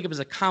I feel like it was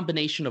a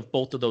combination of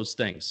both of those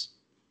things.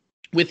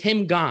 With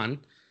him gone,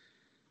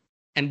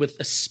 and with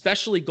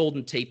especially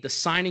Golden Tate, the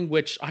signing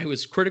which I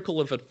was critical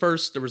of at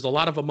first, there was a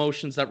lot of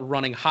emotions that were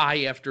running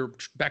high after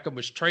Beckham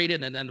was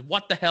traded. And then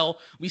what the hell?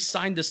 We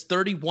signed this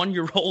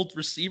 31-year-old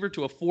receiver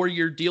to a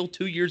 4-year deal,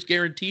 2 years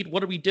guaranteed.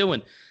 What are we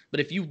doing?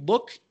 But if you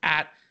look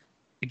at,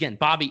 again,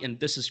 Bobby, and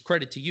this is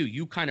credit to you,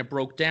 you kind of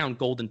broke down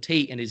Golden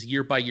Tate and his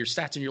year-by-year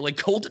stats, and you're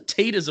like, Golden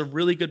Tate is a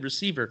really good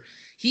receiver.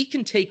 He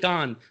can take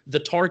on the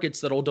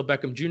targets that Odell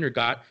Beckham Jr.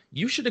 got.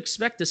 You should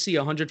expect to see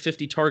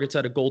 150 targets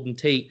out of Golden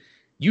Tate.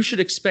 You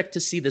should expect to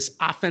see this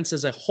offense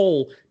as a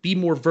whole be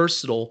more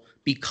versatile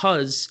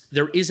because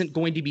there isn't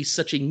going to be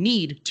such a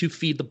need to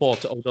feed the ball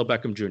to Odell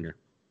Beckham Jr.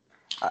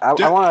 I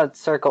want to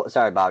circle.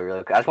 Sorry, Bobby,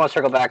 really quick. I just want to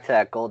circle back to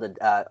that Golden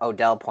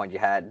Odell point you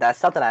had. That's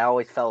something I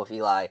always felt with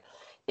Eli.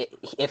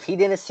 If he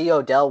didn't see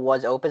Odell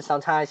was open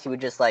sometimes, he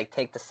would just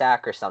take the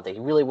sack or something. He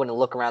really wouldn't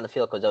look around the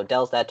field because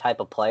Odell's that type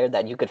of player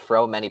that you could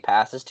throw many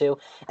passes to,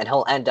 and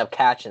he'll end up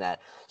catching that.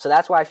 So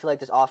that's why I feel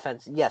like this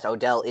offense, yes,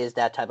 Odell is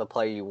that type of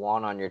player you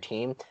want on your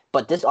team,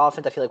 but this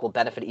offense I feel like will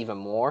benefit even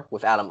more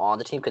without him on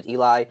the team because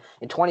Eli,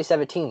 in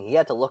 2017, he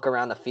had to look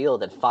around the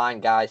field and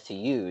find guys to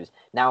use.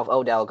 Now with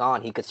Odell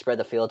gone, he could spread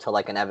the field to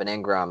an Evan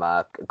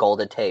Ingram,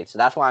 Golden Tate. So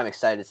that's why I'm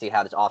excited to see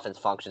how this offense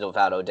functions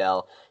without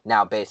Odell,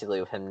 now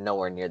basically with him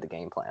nowhere near the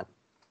game plan.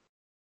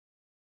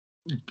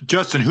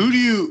 Justin, who do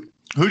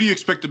you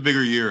expect a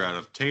bigger year out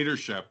of, Tate or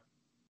Shep?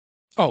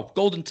 Oh,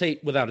 Golden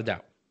Tate without a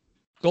doubt.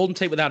 Golden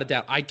Tate without a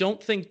doubt. I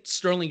don't think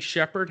Sterling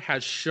Shepard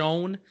has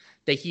shown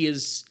that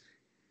he's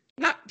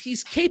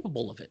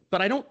capable of it,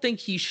 but I don't think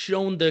he's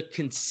shown the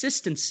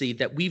consistency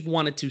that we've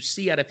wanted to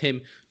see out of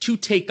him to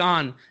take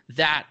on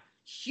that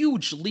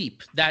huge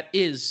leap that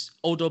is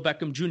Odell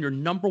Beckham Jr.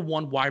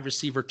 #1 wide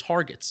receiver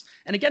targets.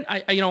 And again,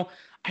 I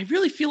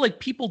really feel like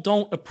people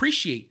don't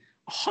appreciate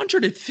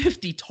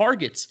 150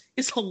 targets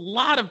is a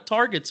lot of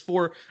targets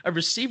for a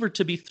receiver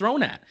to be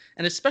thrown at.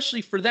 And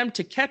especially for them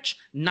to catch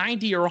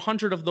 90 or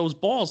 100 of those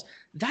balls,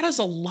 that is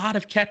a lot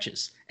of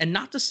catches. And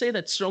not to say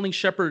that Sterling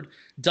Shepard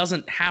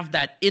doesn't have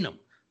that in him,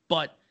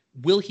 but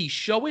will he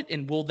show it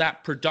and will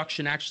that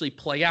production actually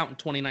play out in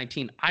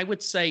 2019? I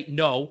would say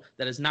no,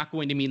 that is not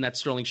going to mean that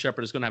Sterling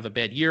Shepard is going to have a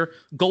bad year.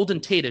 Golden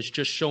Tate has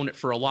just shown it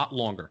for a lot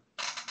longer.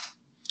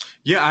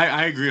 Yeah,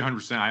 I agree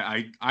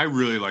 100%. I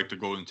really like the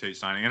Golden Tate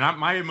signing, and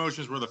my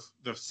emotions were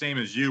the same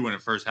as you when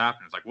it first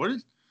happened. It's like, what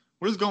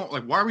is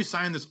going? Why are we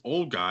signing this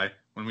old guy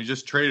when we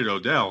just traded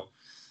Odell?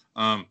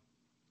 But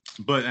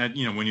when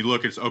you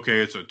look, it's a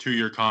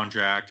 2-year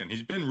contract, and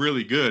he's been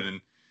really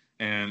good.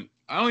 And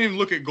I don't even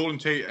look at Golden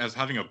Tate as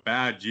having a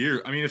bad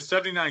year. I mean, if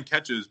 79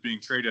 catches being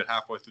traded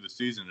halfway through the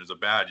season is a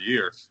bad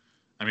year,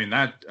 I mean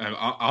that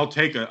I'll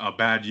take a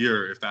bad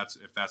year if that's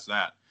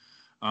that.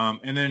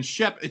 And then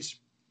Shep, it's.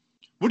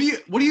 What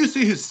do you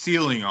see his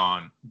ceiling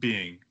on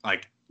being,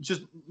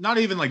 just not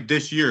even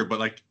this year,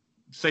 but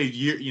say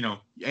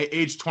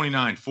age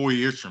 29, 4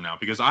 years from now?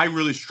 Because I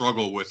really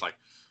struggle with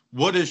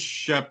what is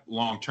Shep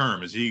long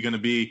term? Is he going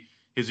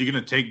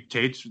to take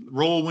Tate's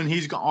role when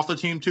he's off the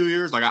team 2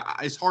 years?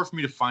 It's hard for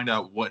me to find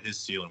out what his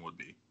ceiling would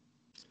be.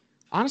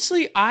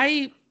 Honestly,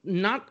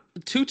 not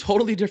two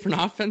totally different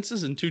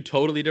offenses and two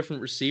totally different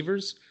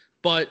receivers,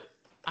 but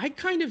I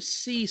kind of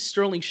see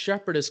Sterling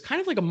Shepard as kind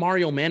of like a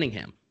Mario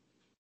Manningham.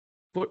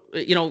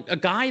 A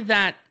guy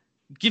that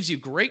gives you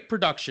great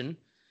production,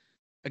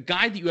 a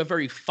guy that you have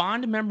very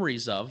fond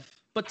memories of,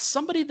 but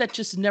somebody that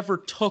just never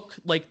took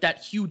like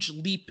that huge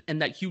leap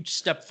and that huge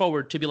step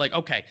forward to be like,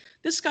 okay,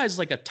 this guy's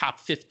like a top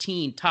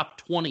 15, top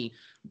 20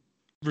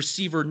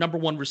 receiver, number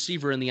one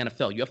receiver in the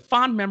NFL. You have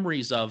fond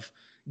memories of,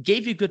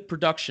 gave you good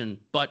production,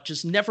 but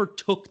just never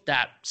took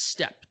that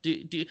step.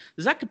 Does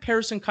that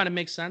comparison kind of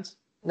make sense?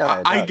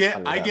 No, I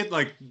get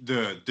like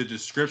the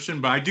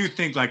description, but I do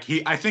think like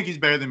I think he's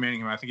better than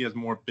Manningham. I think he has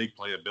more big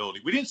play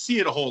ability. We didn't see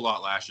it a whole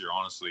lot last year,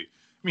 honestly.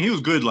 I mean, he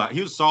was good.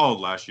 He was solid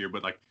last year,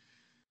 but like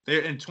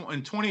in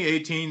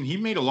 2018, he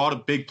made a lot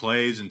of big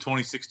plays. In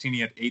 2016, he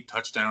had 8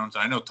 touchdowns.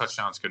 I know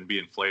touchdowns can be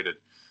inflated,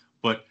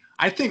 but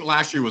I think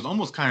last year was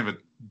almost kind of a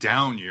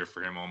down year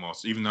for him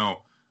almost, even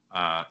though,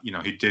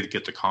 he did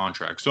get the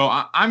contract. So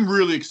I'm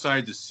really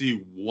excited to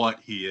see what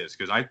he is,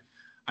 because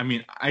I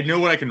mean, I know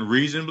what I can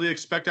reasonably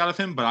expect out of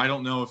him, but I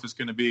don't know if it's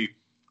going to be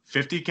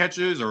 50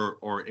 catches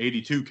or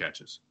 82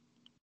 catches.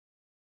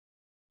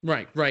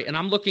 Right. And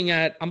I'm looking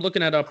at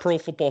a Pro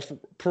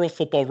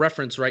Football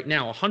Reference right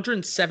now.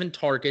 107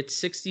 targets,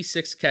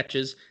 66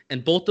 catches,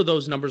 and both of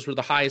those numbers were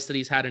the highest that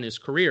he's had in his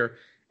career.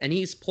 And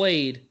he's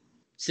played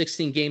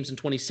 16 games in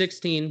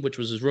 2016, which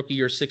was his rookie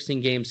year,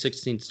 16 games,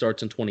 16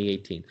 starts in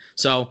 2018.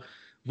 So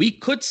we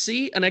could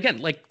see, and again,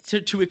 like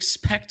to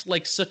expect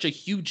like such a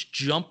huge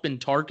jump in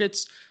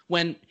targets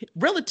when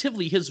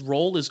relatively his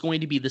role is going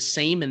to be the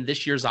same in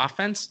this year's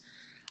offense.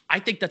 I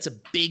think that's a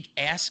big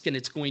ask, and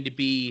it's going to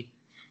be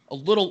a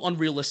little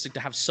unrealistic to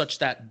have such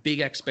that big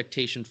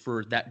expectation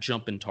for that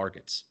jump in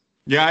targets.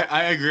 Yeah,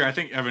 I agree. I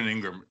think Evan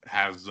Ingram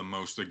has the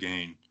most to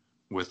gain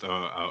with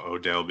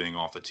Odell being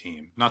off the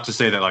team. Not to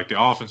say that like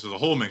the offense as a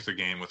whole makes a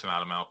gain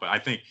without him out, but I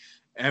think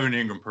Evan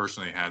Ingram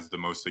personally has the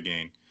most to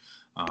gain,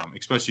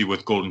 especially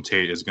with Golden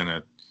Tate is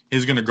gonna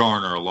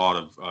garner a lot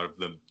of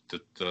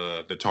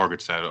the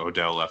targets that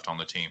Odell left on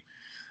the team.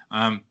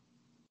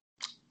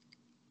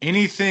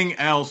 Anything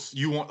else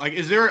you want? Like,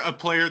 is there a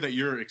player that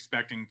you're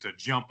expecting to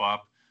jump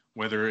up?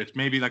 Whether it's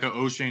maybe like an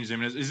O'Shane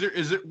Ximines,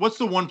 is it? What's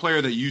the one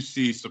player that you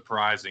see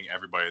surprising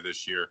everybody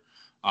this year,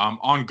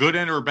 on good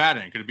end or bad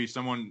end? Could it be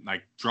someone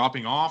like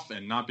dropping off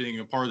and not being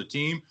a part of the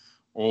team,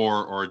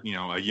 or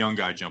a young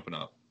guy jumping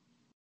up?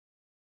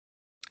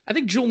 I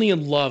think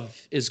Julian Love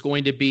is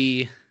going to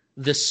be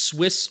the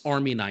Swiss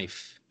Army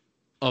knife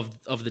of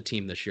the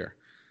team this year.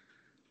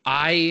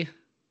 I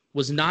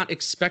was not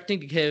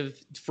expecting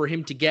for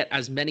him to get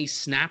as many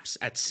snaps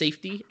at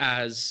safety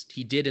as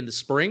he did in the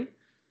spring.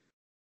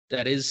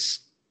 That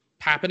is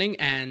happening,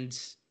 and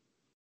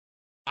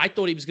I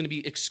thought he was going to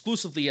be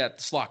exclusively at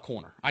the slot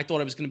corner. I thought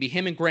it was going to be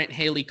him and Grant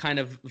Haley kind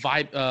of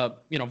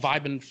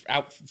vibing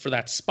out for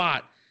that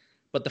spot.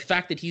 But the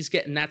fact that he's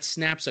getting that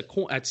snaps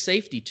at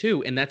safety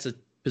too, and that's a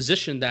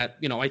position that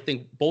I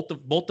think both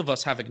of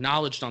us have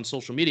acknowledged on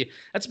social media.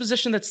 That's a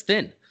position that's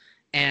thin,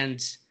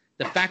 and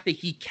the fact that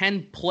he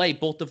can play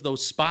both of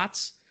those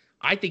spots,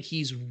 I think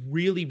he's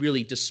really,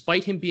 really,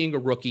 despite him being a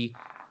rookie,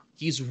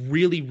 he's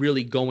really,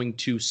 really going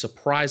to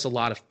surprise a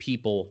lot of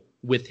people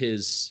with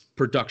his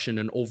production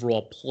and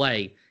overall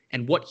play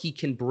and what he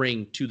can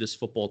bring to this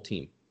football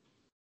team.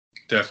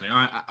 Definitely.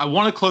 I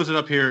want to close it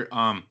up here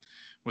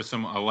with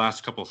some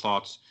last couple of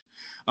thoughts.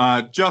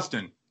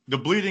 Justin, the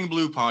Bleeding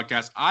Blue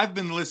podcast, I've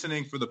been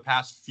listening for the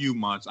past few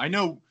months. I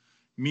know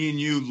me and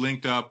you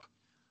linked up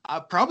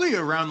probably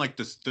around like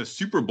the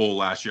Super Bowl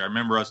last year. I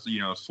remember us,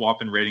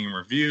 swapping rating and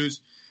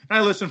reviews. And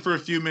I listened for a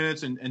few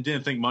minutes and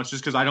didn't think much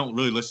just because I don't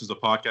really listen to the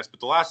podcast. But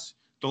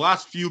the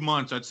last few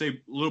months, I'd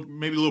say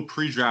maybe a little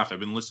pre-draft, I've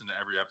been listening to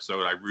every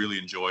episode. I really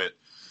enjoy it.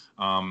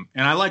 And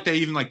I like that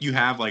even like you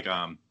have like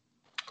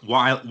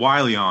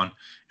Wiley on.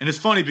 And it's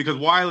funny because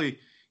Wiley,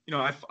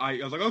 I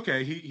was like,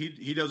 okay,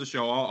 he does a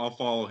show. I'll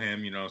follow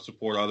him,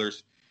 support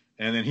others.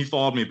 And then he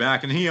followed me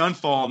back and he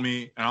unfollowed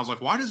me. And I was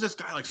like, why does this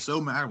guy like so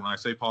mad when I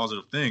say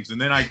positive things?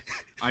 And then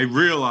I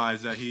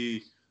realized that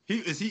he's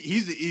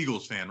the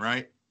Eagles fan,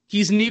 right?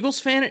 He's an Eagles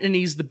fan, and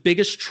he's the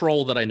biggest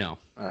troll that I know.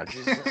 Oh,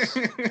 Jesus.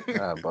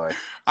 Oh, boy.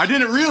 I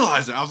didn't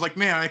realize it. I was like,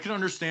 man, I can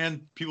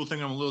understand people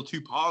thinking I'm a little too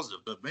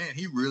positive, but, man,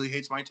 he really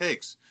hates my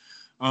takes.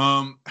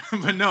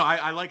 But, no,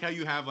 I like how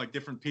you have, like,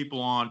 different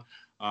people on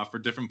for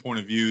different point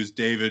of views.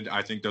 David,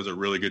 I think, does a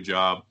really good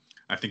job.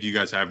 I think you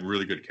guys have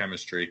really good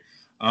chemistry.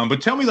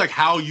 But tell me, like,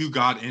 how you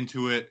got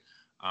into it,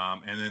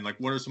 and then, like,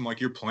 what are some,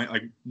 like, your plan?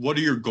 Like, what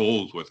are your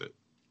goals with it?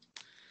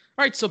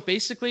 All right, so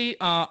basically,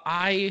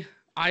 I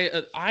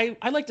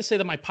like to say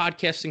that my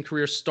podcasting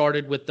career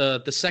started with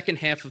the second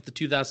half of the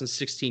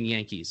 2016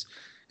 Yankees,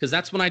 because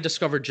that's when I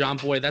discovered John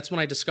Boy. That's when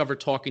I discovered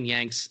Talking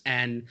Yanks,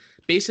 and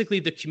basically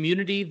the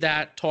community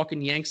that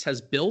Talking Yanks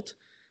has built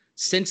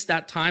since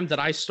that time that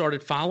I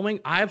started following.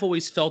 I've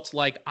always felt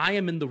like I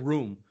am in the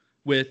room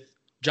with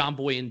John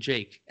Boy and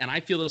Jake, and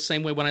I feel the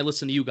same way when I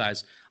listen to you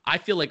guys. I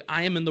feel like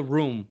I am in the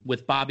room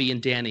with Bobby and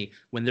Danny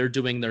when they're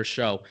doing their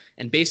show.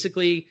 And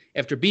basically,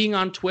 after being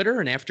on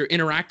Twitter and after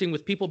interacting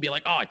with people, be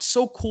like, oh, it's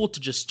so cool to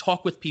just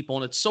talk with people.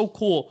 And it's so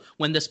cool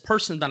when this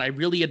person that I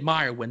really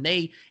admire, when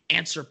they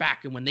answer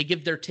back and when they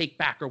give their take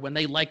back or when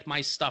they like my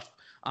stuff.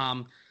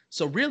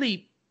 So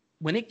really,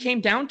 when it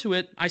came down to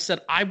it, I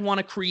said, I want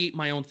to create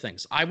my own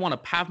things. I want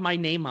to have my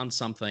name on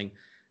something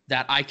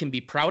that I can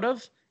be proud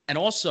of. And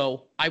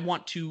also, I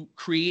want to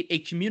create a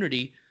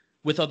community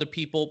with other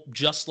people,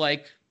 just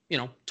like,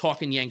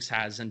 Talking Yanks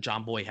has and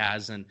John Boy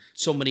has and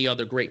so many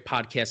other great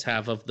podcasts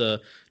have of the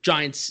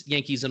Giants,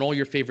 Yankees, and all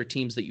your favorite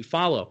teams that you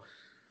follow.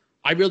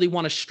 I really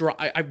want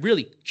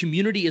to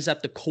community is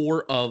at the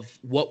core of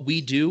what we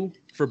do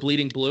for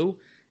Bleeding Blue.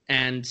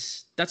 And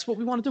that's what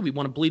we want to do. We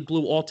want to bleed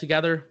blue all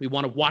together. We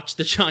want to watch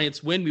the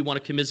Giants win. We want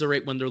to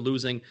commiserate when they're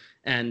losing.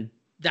 And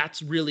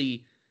that's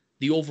really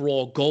the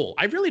overall goal.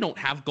 I really don't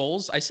have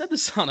goals. I said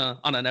this on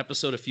an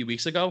episode a few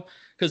weeks ago,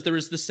 because there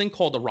is this thing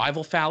called the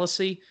rival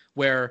fallacy,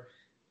 where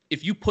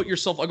if you put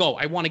yourself like,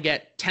 I want to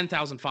get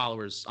 10,000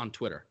 followers on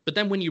Twitter. But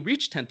then when you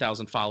reach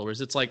 10,000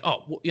 followers, it's like,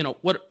 what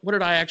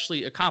did I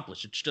actually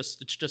accomplish? It's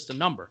just a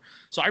number.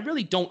 So I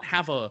really don't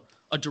have a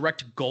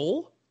direct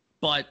goal,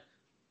 but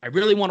I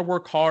really want to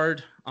work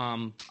hard.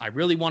 I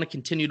really want to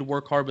continue to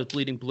work hard with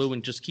Bleeding Blue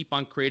and just keep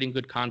on creating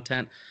good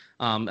content.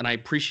 And I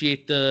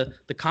appreciate the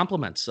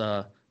compliments,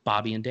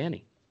 Bobby and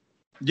Danny.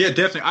 Yeah,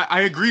 definitely.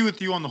 I agree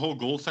with you on the whole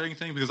goal setting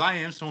thing, because I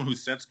am someone who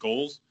sets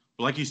goals.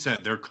 But like you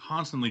said, they're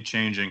constantly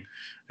changing.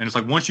 And it's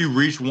like once you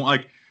reach one,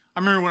 like I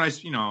remember when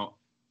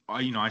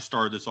I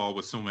started this all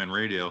with Snowman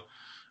Radio,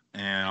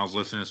 and I was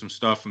listening to some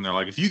stuff, and they're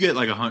like, if you have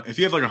like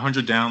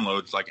 100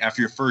 downloads, like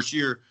after your first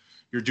year,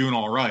 you're doing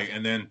all right.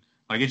 And then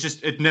like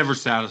it never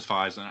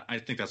satisfies, and I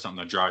think that's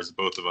something that drives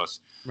both of us.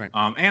 Right.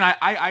 And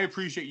I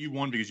appreciate you,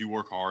 one, because you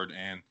work hard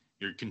and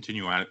you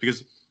continue at it.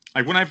 Because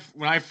like when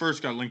I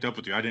first got linked up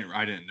with you, I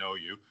didn't know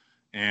you,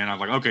 and I was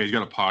like, okay, he's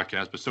got a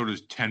podcast, but so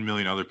does 10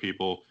 million other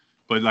people.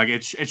 But like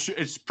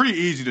it's pretty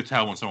easy to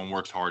tell when someone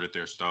works hard at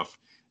their stuff,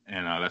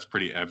 and that's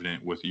pretty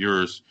evident with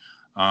yours.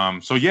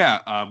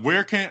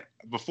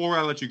 Before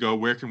I let you go,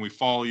 where can we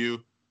follow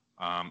you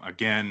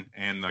again,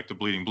 and like the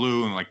Bleeding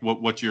Blue, and like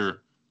what's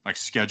your like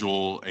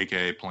schedule,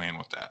 aka plan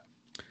with that?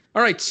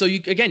 All right, so you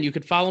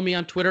could follow me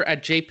on Twitter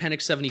at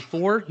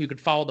jpenick74. You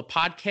could follow the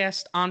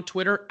podcast on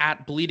Twitter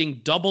at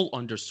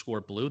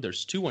bleeding_blue.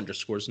 There's 2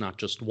 underscores, not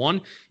just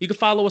one. You can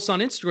follow us on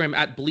Instagram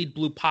at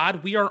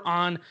bleedbluepod. We are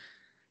on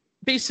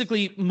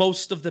basically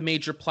most of the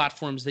major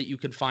platforms that you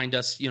can find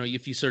us.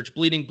 If you search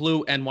Bleeding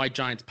Blue NY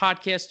Giants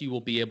podcast, you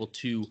will be able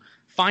to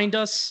find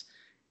us.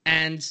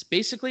 And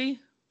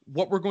basically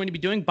what we're going to be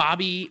doing,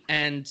 Bobby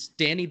and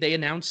Danny, they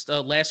announced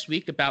last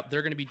week about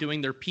they're going to be doing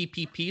their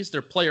PPPs,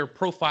 their player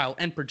profile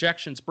and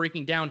projections,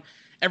 breaking down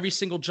every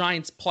single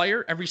Giants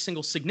player, every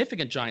single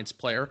significant Giants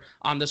player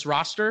on this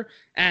roster.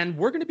 And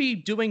we're going to be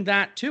doing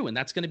that too. And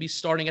that's going to be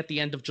starting at the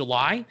end of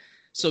July.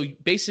 So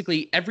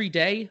basically every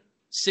day,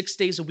 6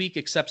 days a week,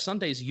 except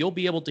Sundays, you'll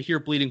be able to hear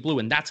Bleeding Blue.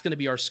 And that's going to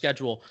be our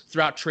schedule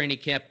throughout training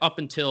camp up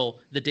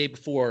until the day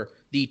before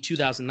the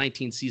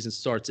 2019 season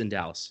starts in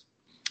Dallas.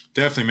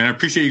 Definitely, man. I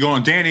appreciate you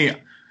going. Danny,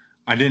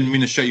 I didn't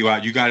mean to shut you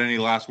out. You got any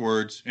last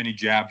words, any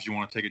jabs you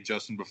want to take at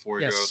Justin before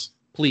he goes?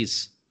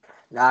 Please.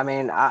 I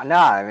mean,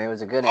 it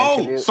was a good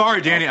interview. Oh,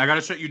 sorry, Danny. I got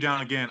to shut you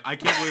down again. I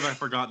can't believe I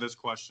forgot this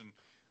question.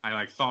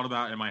 I thought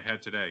about it in my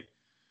head today.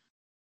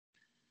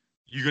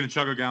 You going to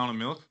chug a gallon of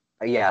milk?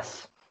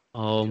 Yes.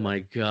 Oh my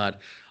God.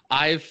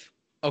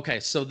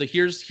 So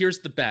here's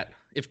the bet.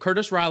 If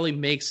Curtis Riley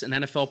makes an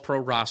NFL Pro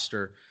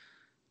roster,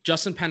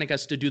 Justin Penick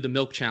has to do the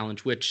milk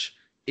challenge, which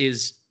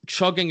is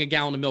chugging a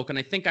gallon of milk, and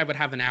I think I would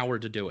have an hour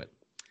to do it.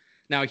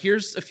 Now,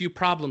 here's a few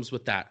problems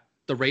with that.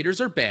 The Raiders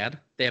are bad.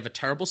 They have a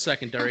terrible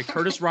secondary.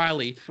 Curtis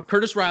Riley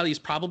is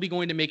probably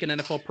going to make an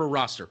NFL Pro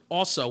roster.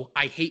 Also,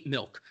 I hate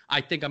milk.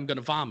 I think I'm going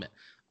to vomit.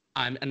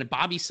 And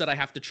Bobby said I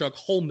have to chug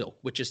whole milk,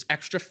 which is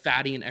extra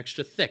fatty and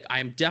extra thick. I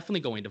am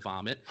definitely going to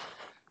vomit.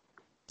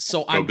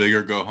 So go big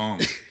or go home.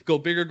 Go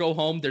big or go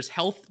home.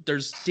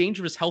 There's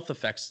dangerous health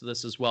effects to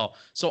this as well.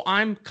 So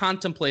I'm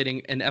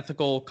contemplating an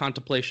ethical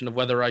contemplation of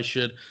whether I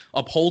should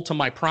uphold to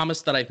my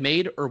promise that I've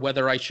made, or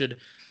whether I should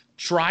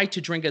try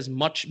to drink as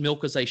much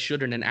milk as I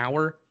should in an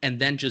hour and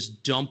then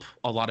just dump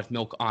a lot of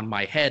milk on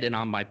my head and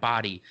on my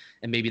body.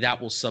 And maybe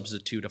that will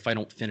substitute if I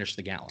don't finish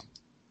the gallon.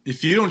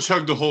 If you don't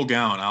chug the whole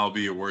gallon, I'll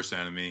be your worst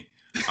enemy.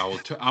 I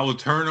will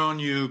turn on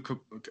you,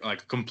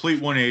 like a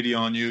complete 180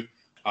 on you.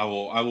 I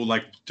will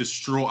like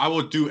destroy. I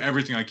will do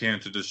everything I can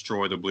to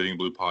destroy the Bleeding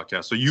Blue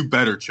podcast. So you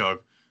better chug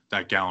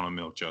that gallon of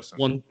milk,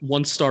 Justin.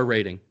 One star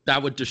rating.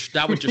 That would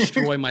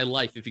destroy my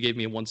life if you gave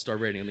me a 1-star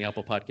rating on the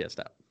Apple Podcast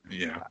app.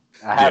 Yeah.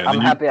 I'm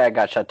happy I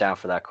got shut down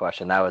for that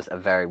question. That was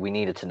we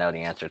needed to know the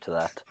answer to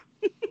that.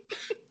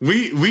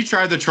 We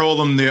tried to troll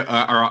them.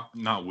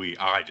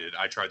 I did.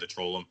 I tried to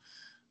troll them.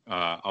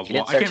 I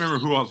can't remember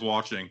who I was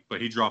watching,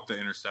 but he dropped the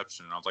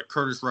interception, and I was like,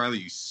 Curtis Riley,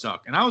 you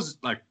suck. And I was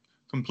like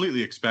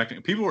completely expecting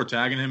it. People were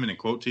tagging him in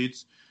quote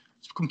tweets.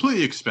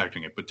 Completely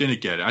expecting it, but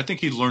didn't get it. I think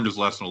he's learned his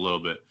lesson a little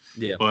bit.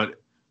 Yeah.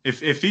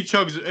 If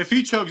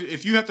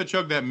you have to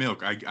chug that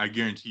milk, I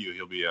guarantee you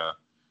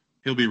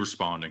he'll be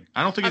responding.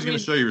 I don't think he's going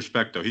to show you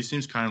respect though. He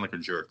seems kind of like a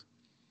jerk.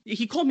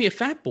 He called me a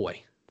fat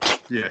boy.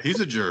 Yeah, he's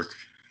a jerk.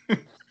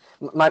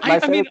 My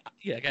favorite,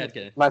 yeah, go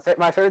ahead. my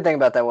favorite thing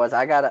about that was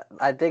I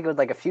think it was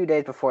like a few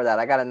days before that,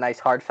 I got a nice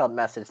heartfelt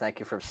message, thank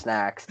you for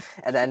snacks,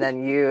 and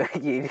then you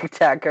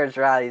tag Kurt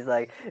Stroud, he's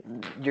like,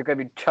 you're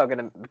gonna be chugging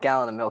a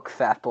gallon of milk,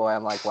 fat boy.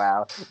 I'm like,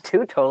 wow,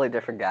 two totally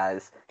different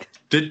guys.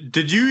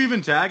 Did you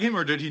even tag him,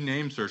 or did he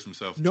name search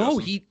himself? No,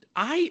 Justin?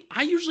 I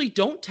usually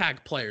don't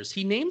tag players.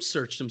 He name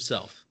searched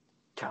himself.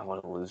 God,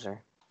 what a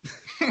loser.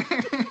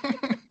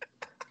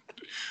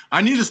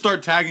 I need to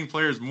start tagging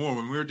players more.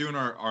 When we were doing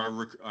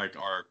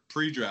our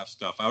pre-draft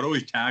stuff, I would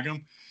always tag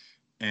them,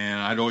 and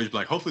I'd always be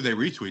like, hopefully they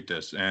retweet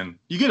this. And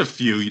you get a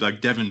few,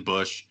 like Devin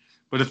Bush.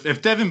 But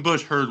if Devin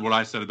Bush heard what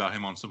I said about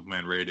him on Simple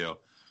Man Radio,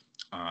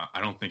 I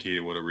don't think he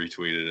would have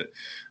retweeted it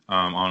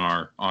on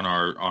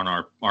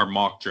our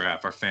mock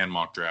draft, our fan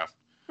mock draft.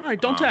 All right,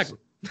 don't tag him.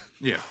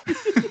 Yeah.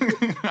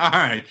 All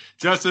right,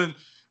 Justin,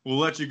 we'll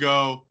let you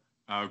go.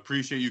 I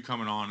appreciate you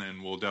coming on,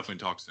 and we'll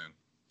definitely talk soon.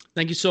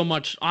 Thank you so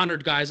much.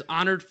 Honored, guys.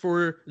 Honored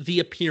for the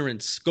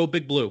appearance. Go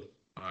Big Blue.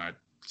 All right.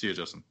 See you,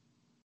 Justin.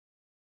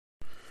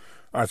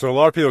 All right, so a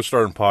lot of people are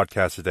starting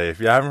podcasts today.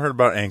 If you haven't heard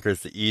about Anchor,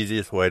 it's the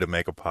easiest way to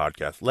make a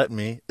podcast. Let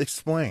me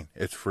explain.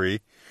 It's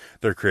free.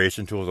 Their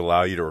creation tools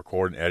allow you to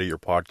record and edit your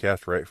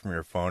podcast right from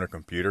your phone or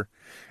computer.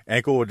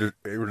 Anchor will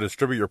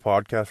distribute your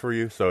podcast for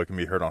you so it can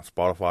be heard on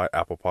Spotify,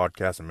 Apple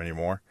Podcasts, and many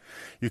more.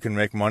 You can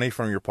make money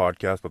from your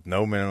podcast with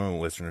no minimum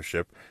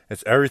listenership.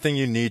 It's everything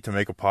you need to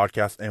make a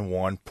podcast in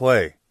one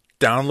play.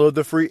 Download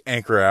the free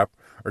Anchor app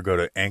or go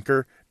to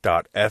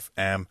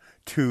anchor.fm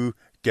to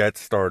get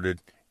started.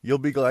 You'll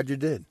be glad you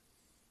did.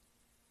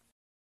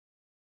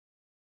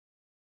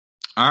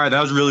 All right,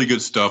 that was really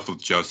good stuff with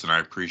Justin. I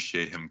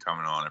appreciate him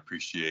coming on. I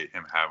appreciate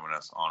him having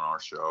us on our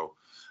show.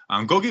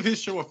 Go give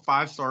his show a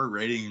 5-star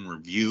rating and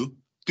review.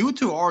 Do it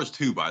to ours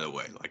too, by the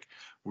way. Like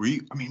we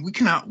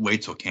cannot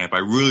wait till camp. I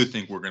really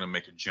think we're gonna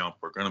make a jump.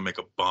 We're gonna make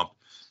a bump,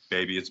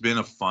 baby. It's been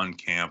a fun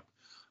camp.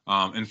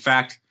 In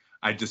fact,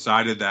 I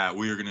decided that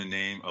we are gonna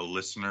name a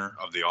listener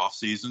of the off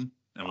season,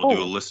 and we'll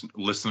do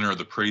a listener of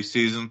the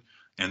preseason,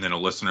 and then a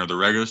listener of the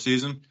regular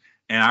season.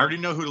 And I already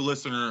know who the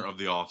listener of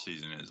the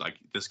offseason is. Like,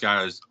 this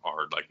guy is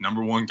our, like,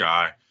 number one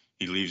guy.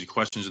 He leaves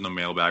questions in the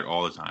mailbag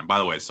all the time. By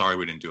the way, sorry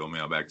we didn't do a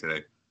mailbag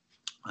today.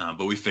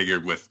 But we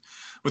figured with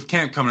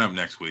camp coming up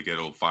next week,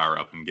 it'll fire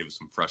up and give us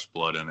some fresh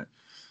blood in it.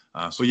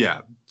 So, yeah,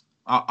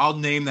 I'll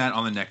name that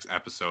on the next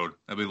episode.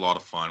 That'll be a lot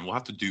of fun. We'll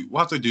have to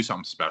do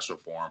something special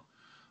for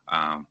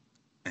him.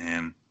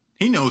 And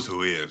he knows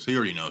who he is. He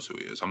already knows who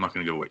he is. I'm not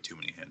going to give away too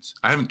many hints.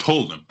 I haven't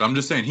told him, but I'm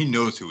just saying he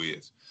knows who he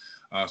is.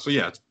 So,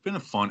 yeah, it's been a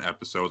fun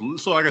episode.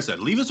 So, like I said,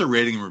 leave us a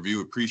rating and review.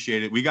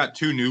 Appreciate it. We got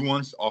 2 new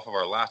ones off of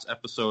our last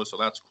episode, so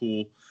that's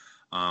cool.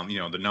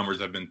 The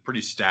numbers have been pretty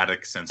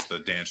static since the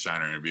Dan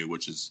Steiner interview,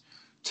 which is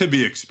to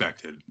be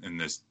expected in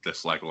this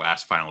like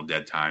last final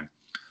dead time.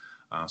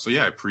 So,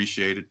 yeah, I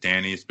appreciate it,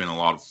 Danny. It's been a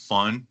lot of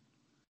fun.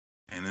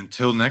 And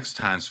until next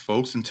time,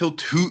 folks, until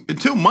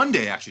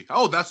Monday, actually.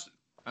 Oh, that's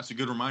a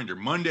good reminder.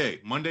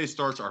 Monday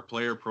starts our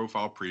player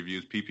profile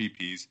previews,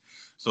 PPPs.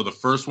 So the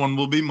first one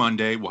will be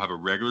Monday. We'll have a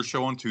regular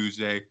show on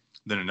Tuesday,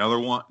 then another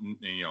one,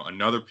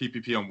 another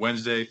PPP on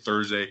Wednesday,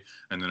 Thursday,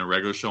 and then a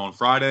regular show on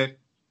Friday.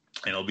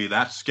 And it'll be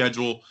that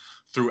schedule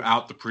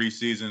throughout the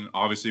preseason.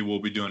 Obviously,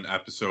 we'll be doing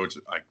episodes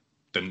like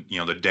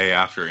the day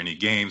after any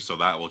game, so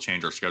that will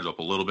change our schedule up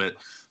a little bit.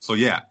 So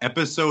yeah,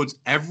 episodes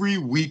every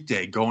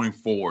weekday going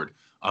forward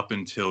up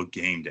until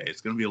game day.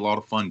 It's going to be a lot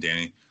of fun,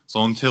 Danny.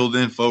 So until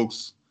then,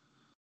 folks,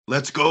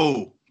 let's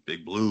go,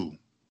 Big Blue.